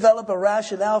as we develop a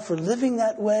rationale for living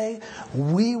that way,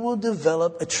 we will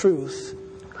develop a truth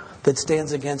that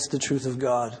stands against the truth of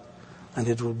God, and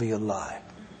it will be a lie.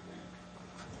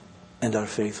 And our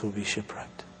faith will be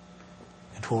shipwrecked.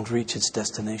 It won't reach its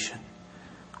destination,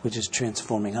 which is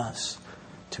transforming us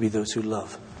to be those who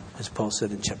love, as Paul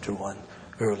said in chapter 1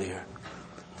 earlier,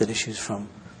 that issues from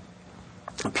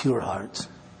a pure heart,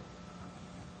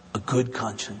 a good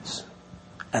conscience,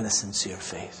 and a sincere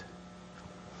faith.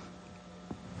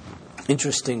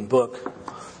 Interesting book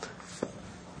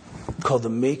called The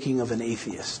Making of an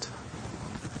Atheist.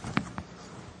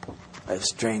 I have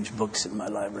strange books in my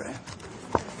library.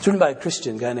 It's written by a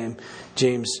Christian guy named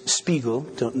James Spiegel.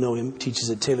 Don't know him. Teaches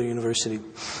at Taylor University.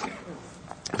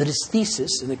 But his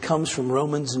thesis, and it comes from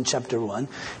Romans in chapter 1,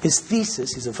 his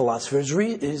thesis, he's a philosopher,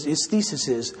 his thesis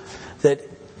is that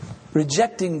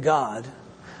rejecting God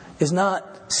is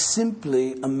not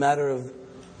simply a matter of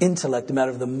intellect, a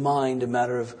matter of the mind, a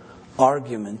matter of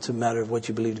argument, a matter of what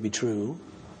you believe to be true,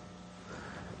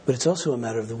 but it's also a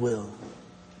matter of the will.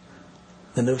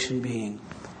 The notion being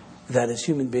that as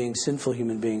human beings, sinful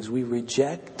human beings, we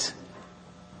reject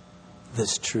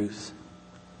this truth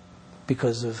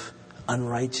because of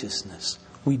unrighteousness.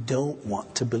 We don't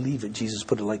want to believe it. Jesus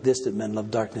put it like this, that men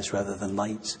love darkness rather than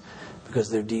light because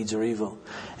their deeds are evil.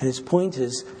 And his point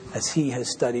is, as he has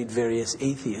studied various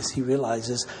atheists, he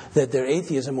realizes that their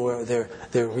atheism or their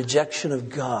rejection of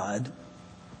God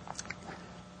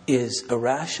is a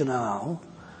rationale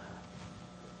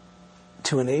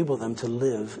to enable them to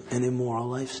live an immoral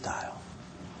lifestyle.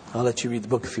 I'll let you read the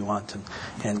book if you want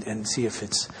and see if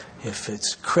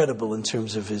it's credible in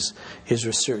terms of his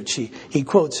research. He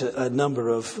quotes a number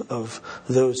of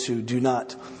those who do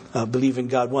not believe in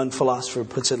God. One philosopher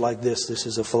puts it like this. This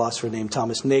is a philosopher named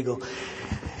Thomas Nagel.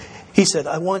 He said,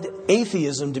 I want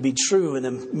atheism to be true, and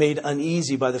am made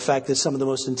uneasy by the fact that some of the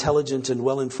most intelligent and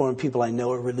well-informed people I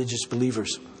know are religious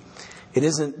believers. It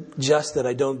isn't just that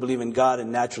I don't believe in God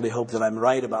and naturally hope that I'm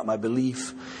right about my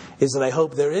belief. It's that I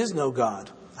hope there is no God.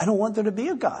 I don't want there to be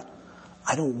a God.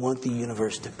 I don't want the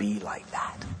universe to be like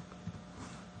that.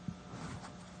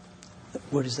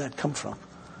 Where does that come from?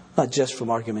 Not just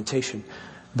from argumentation,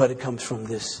 but it comes from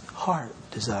this heart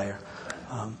desire.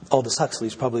 Aldous Huxley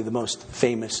is probably the most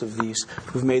famous of these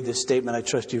who've made this statement. I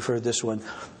trust you've heard this one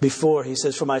before. He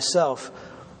says, for myself,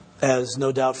 as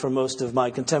no doubt for most of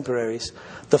my contemporaries,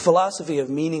 the philosophy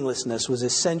of meaninglessness was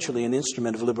essentially an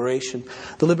instrument of liberation.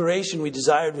 The liberation we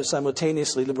desired was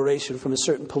simultaneously liberation from a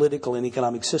certain political and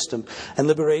economic system and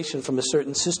liberation from a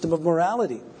certain system of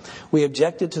morality. We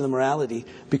objected to the morality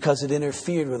because it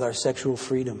interfered with our sexual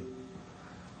freedom.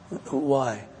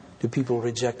 Why do people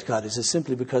reject God? Is it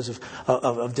simply because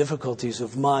of difficulties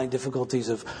of mind, difficulties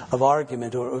of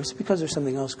argument, or is it because there's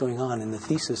something else going on in the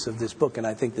thesis of this book? And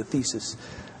I think the thesis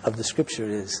of the Scripture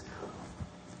is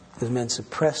that men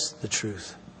suppress the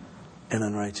truth and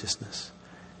unrighteousness.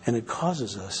 And it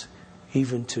causes us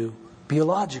even to be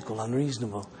illogical,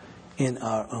 unreasonable in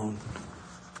our own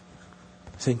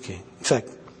thinking. In fact,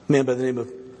 a man by the name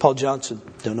of Paul Johnson,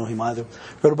 don't know him either,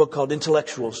 wrote a book called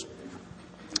Intellectuals.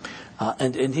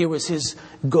 And here was his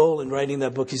goal in writing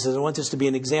that book. He says, I want this to be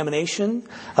an examination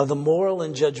of the moral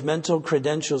and judgmental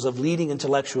credentials of leading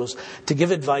intellectuals to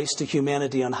give advice to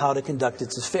humanity on how to conduct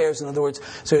its affairs. In other words,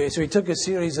 so he took a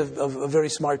series of very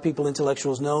smart people,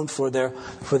 intellectuals known for their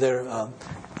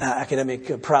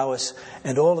academic prowess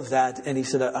and all of that. And he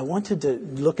said, I wanted to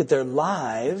look at their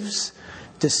lives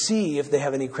to see if they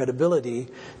have any credibility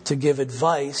to give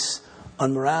advice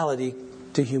on morality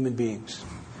to human beings.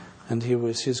 And here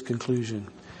was his conclusion.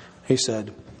 He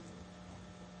said,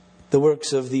 the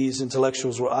works of these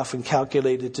intellectuals were often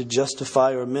calculated to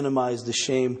justify or minimize the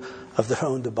shame of their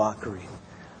own debauchery.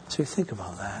 So you think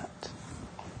about that.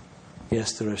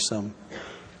 Yes, there are some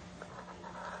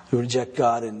who reject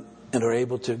God and are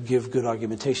able to give good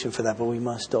argumentation for that. But we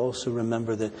must also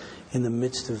remember that in the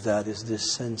midst of that is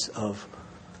this sense of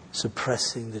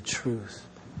suppressing the truth.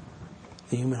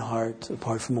 The human heart,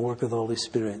 apart from the work of the Holy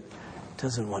Spirit,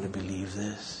 doesn't want to believe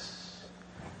this.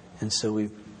 And so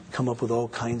we come up with all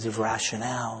kinds of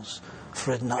rationales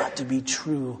for it not to be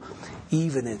true.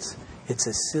 Even it's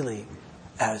as silly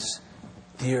as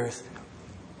the earth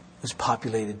was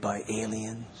populated by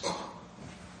aliens.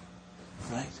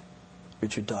 Right?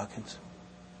 Richard Dawkins.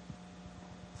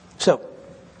 So,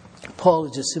 Paul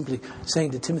is just simply saying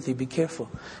to Timothy, be careful.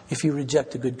 If you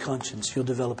reject a good conscience, you'll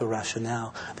develop a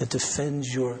rationale that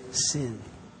defends your sin.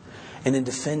 And in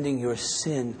defending your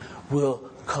sin will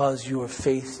cause your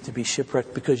faith to be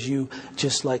shipwrecked because you,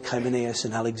 just like Hymenaeus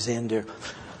and Alexander,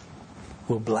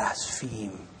 will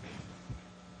blaspheme,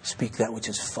 speak that which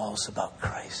is false about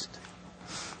Christ.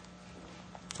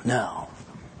 Now,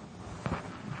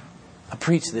 I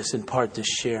preach this in part to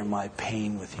share my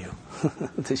pain with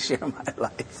you, to share my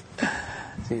life.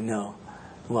 So you know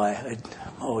why I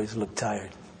always look tired.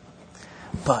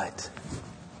 But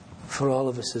for all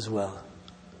of us as well,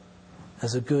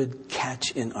 as a good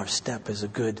catch in our step, as a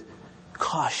good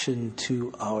caution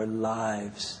to our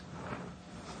lives.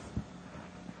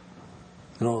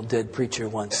 An old dead preacher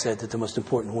once said that the most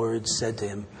important words said to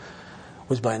him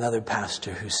was by another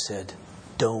pastor who said,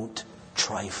 don't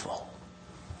trifle.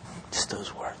 Just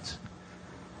those words.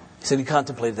 He said he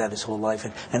contemplated that his whole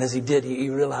life. And as he did,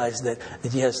 he realized that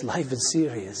yes, life is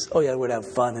serious. Oh yeah, we're to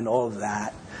have fun and all of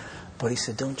that. But he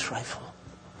said, don't trifle.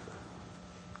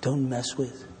 Don't mess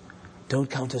with. Don't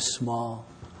count as small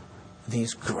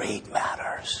these great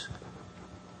matters.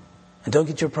 And don't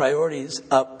get your priorities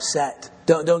upset.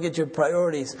 Don't get your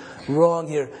priorities wrong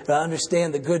here.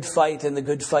 Understand the good fight and the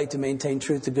good fight to maintain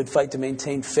truth, the good fight to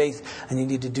maintain faith. And you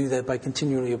need to do that by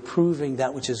continually approving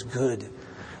that which is good.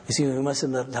 You see, we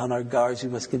mustn't let down our guards. We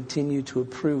must continue to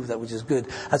approve that which is good.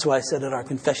 That's why I said at our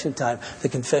confession time, the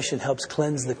confession helps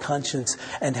cleanse the conscience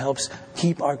and helps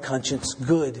keep our conscience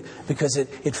good, because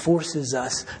it forces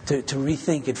us to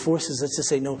rethink. It forces us to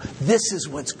say, no, this is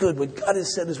what's good. What God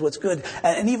has said is what's good.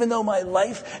 And even though my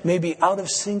life may be out of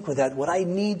sync with that, what I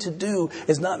need to do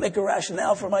is not make a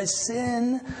rationale for my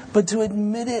sin, but to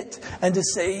admit it and to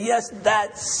say, yes,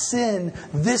 that's sin.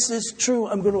 This is true.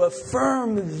 I'm going to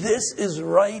affirm this is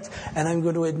right. And I'm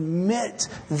going to admit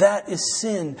that is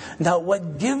sin. Now,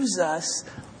 what gives us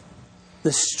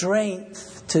the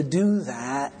strength to do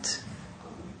that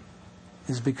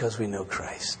is because we know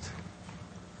Christ.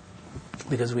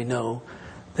 Because we know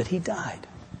that He died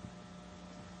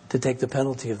to take the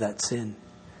penalty of that sin.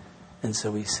 And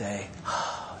so we say,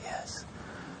 oh, yes,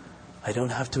 I don't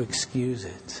have to excuse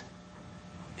it.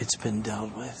 It's been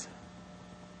dealt with.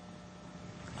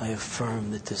 I affirm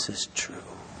that this is true.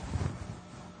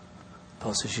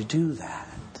 Paul says, you do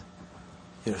that,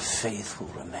 your faith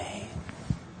will remain.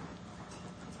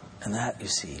 And that, you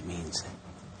see, means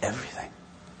everything.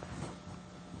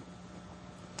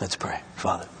 Let's pray.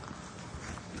 Father,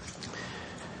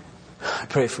 I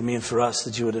pray for me and for us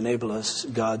that you would enable us,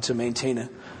 God, to maintain a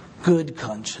good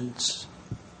conscience,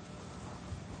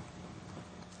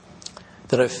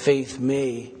 that our faith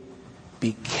may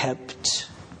be kept.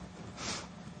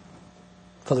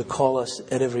 Father, call us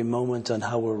at every moment on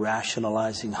how we're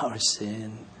rationalizing our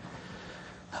sin,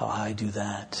 how I do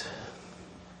that.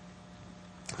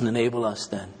 And enable us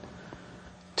then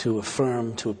to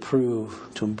affirm, to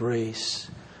approve, to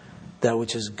embrace that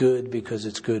which is good because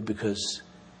it's good, because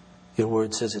your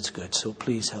word says it's good. So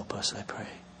please help us, I pray.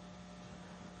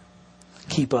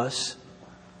 Keep us,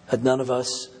 that none of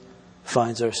us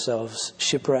finds ourselves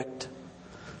shipwrecked,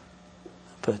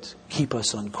 but keep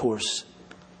us on course,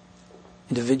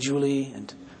 individually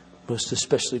and most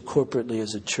especially corporately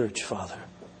as a church, Father.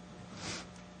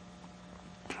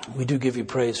 We do give you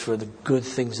praise for the good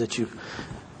things that you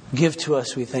give to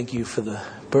us. We thank you for the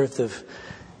birth of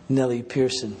Nellie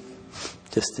Pearson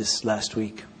just this last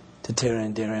week to Tara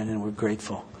and Darren, and we're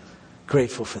grateful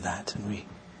for that, and we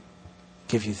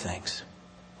give you thanks.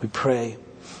 We pray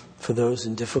for those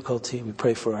in difficulty. We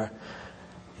pray for our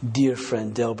dear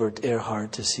friend Delbert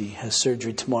Earhart as he has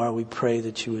surgery tomorrow. We pray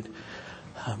that you would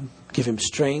give him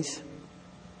strength,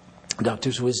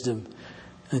 doctor's wisdom,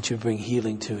 and that you bring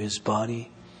healing to his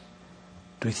body.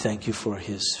 We thank you for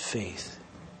his faith.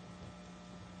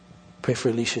 Pray for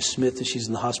Alicia Smith as she's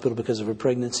in the hospital because of her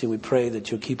pregnancy. We pray that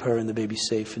you'll keep her and the baby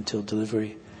safe until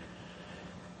delivery.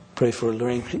 Pray for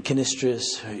Lorraine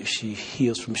Canistris. She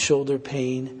heals from shoulder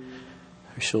pain.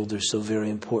 Her shoulder is so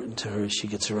very important to her as she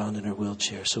gets around in her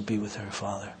wheelchair. So be with her,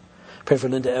 Father. Pray for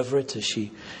Linda Everett as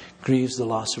she grieves the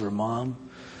loss of her mom.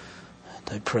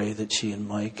 And I pray that she and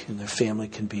Mike and their family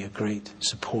can be a great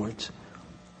support.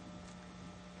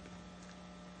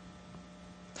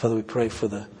 Father, we pray for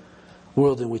the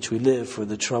world in which we live, for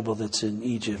the trouble that's in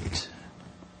Egypt.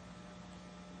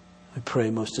 I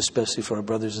pray most especially for our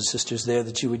brothers and sisters there,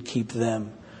 that you would keep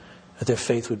them, that their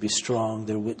faith would be strong,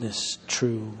 their witness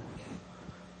true.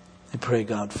 I pray,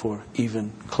 God, for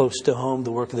even close to home,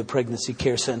 the work of the Pregnancy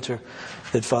Care Center,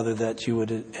 that, Father, that you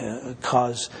would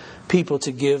cause people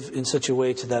to give in such a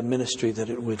way to that ministry that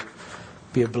it would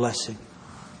be a blessing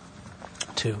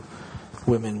to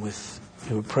women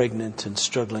who are pregnant and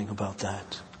struggling about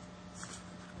that.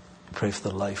 Pray for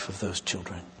the life of those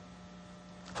children.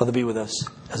 Father, be with us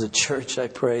as a church. I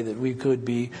pray that we could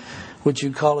be what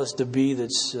you call us to be,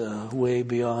 that's way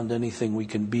beyond anything we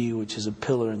can be, which is a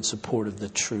pillar and support of the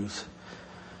truth.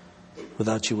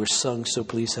 Without you, we're sunk, so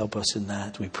please help us in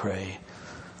that, we pray.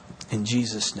 In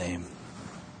Jesus' name,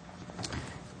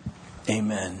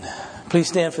 amen. Please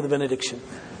stand for the benediction.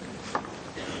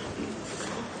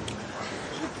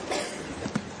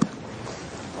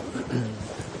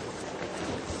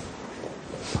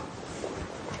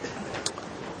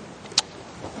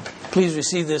 Please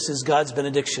receive this as God's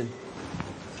benediction.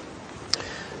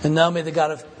 And now may the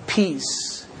God of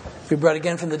peace be brought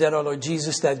again from the dead, our Lord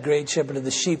Jesus, that great shepherd of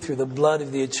the sheep, through the blood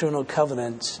of the eternal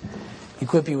covenant,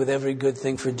 equip you with every good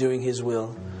thing for doing his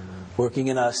will, working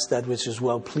in us that which is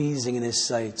well-pleasing in his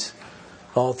sight,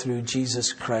 all through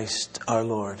Jesus Christ our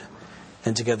Lord.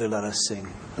 And together let us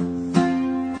sing.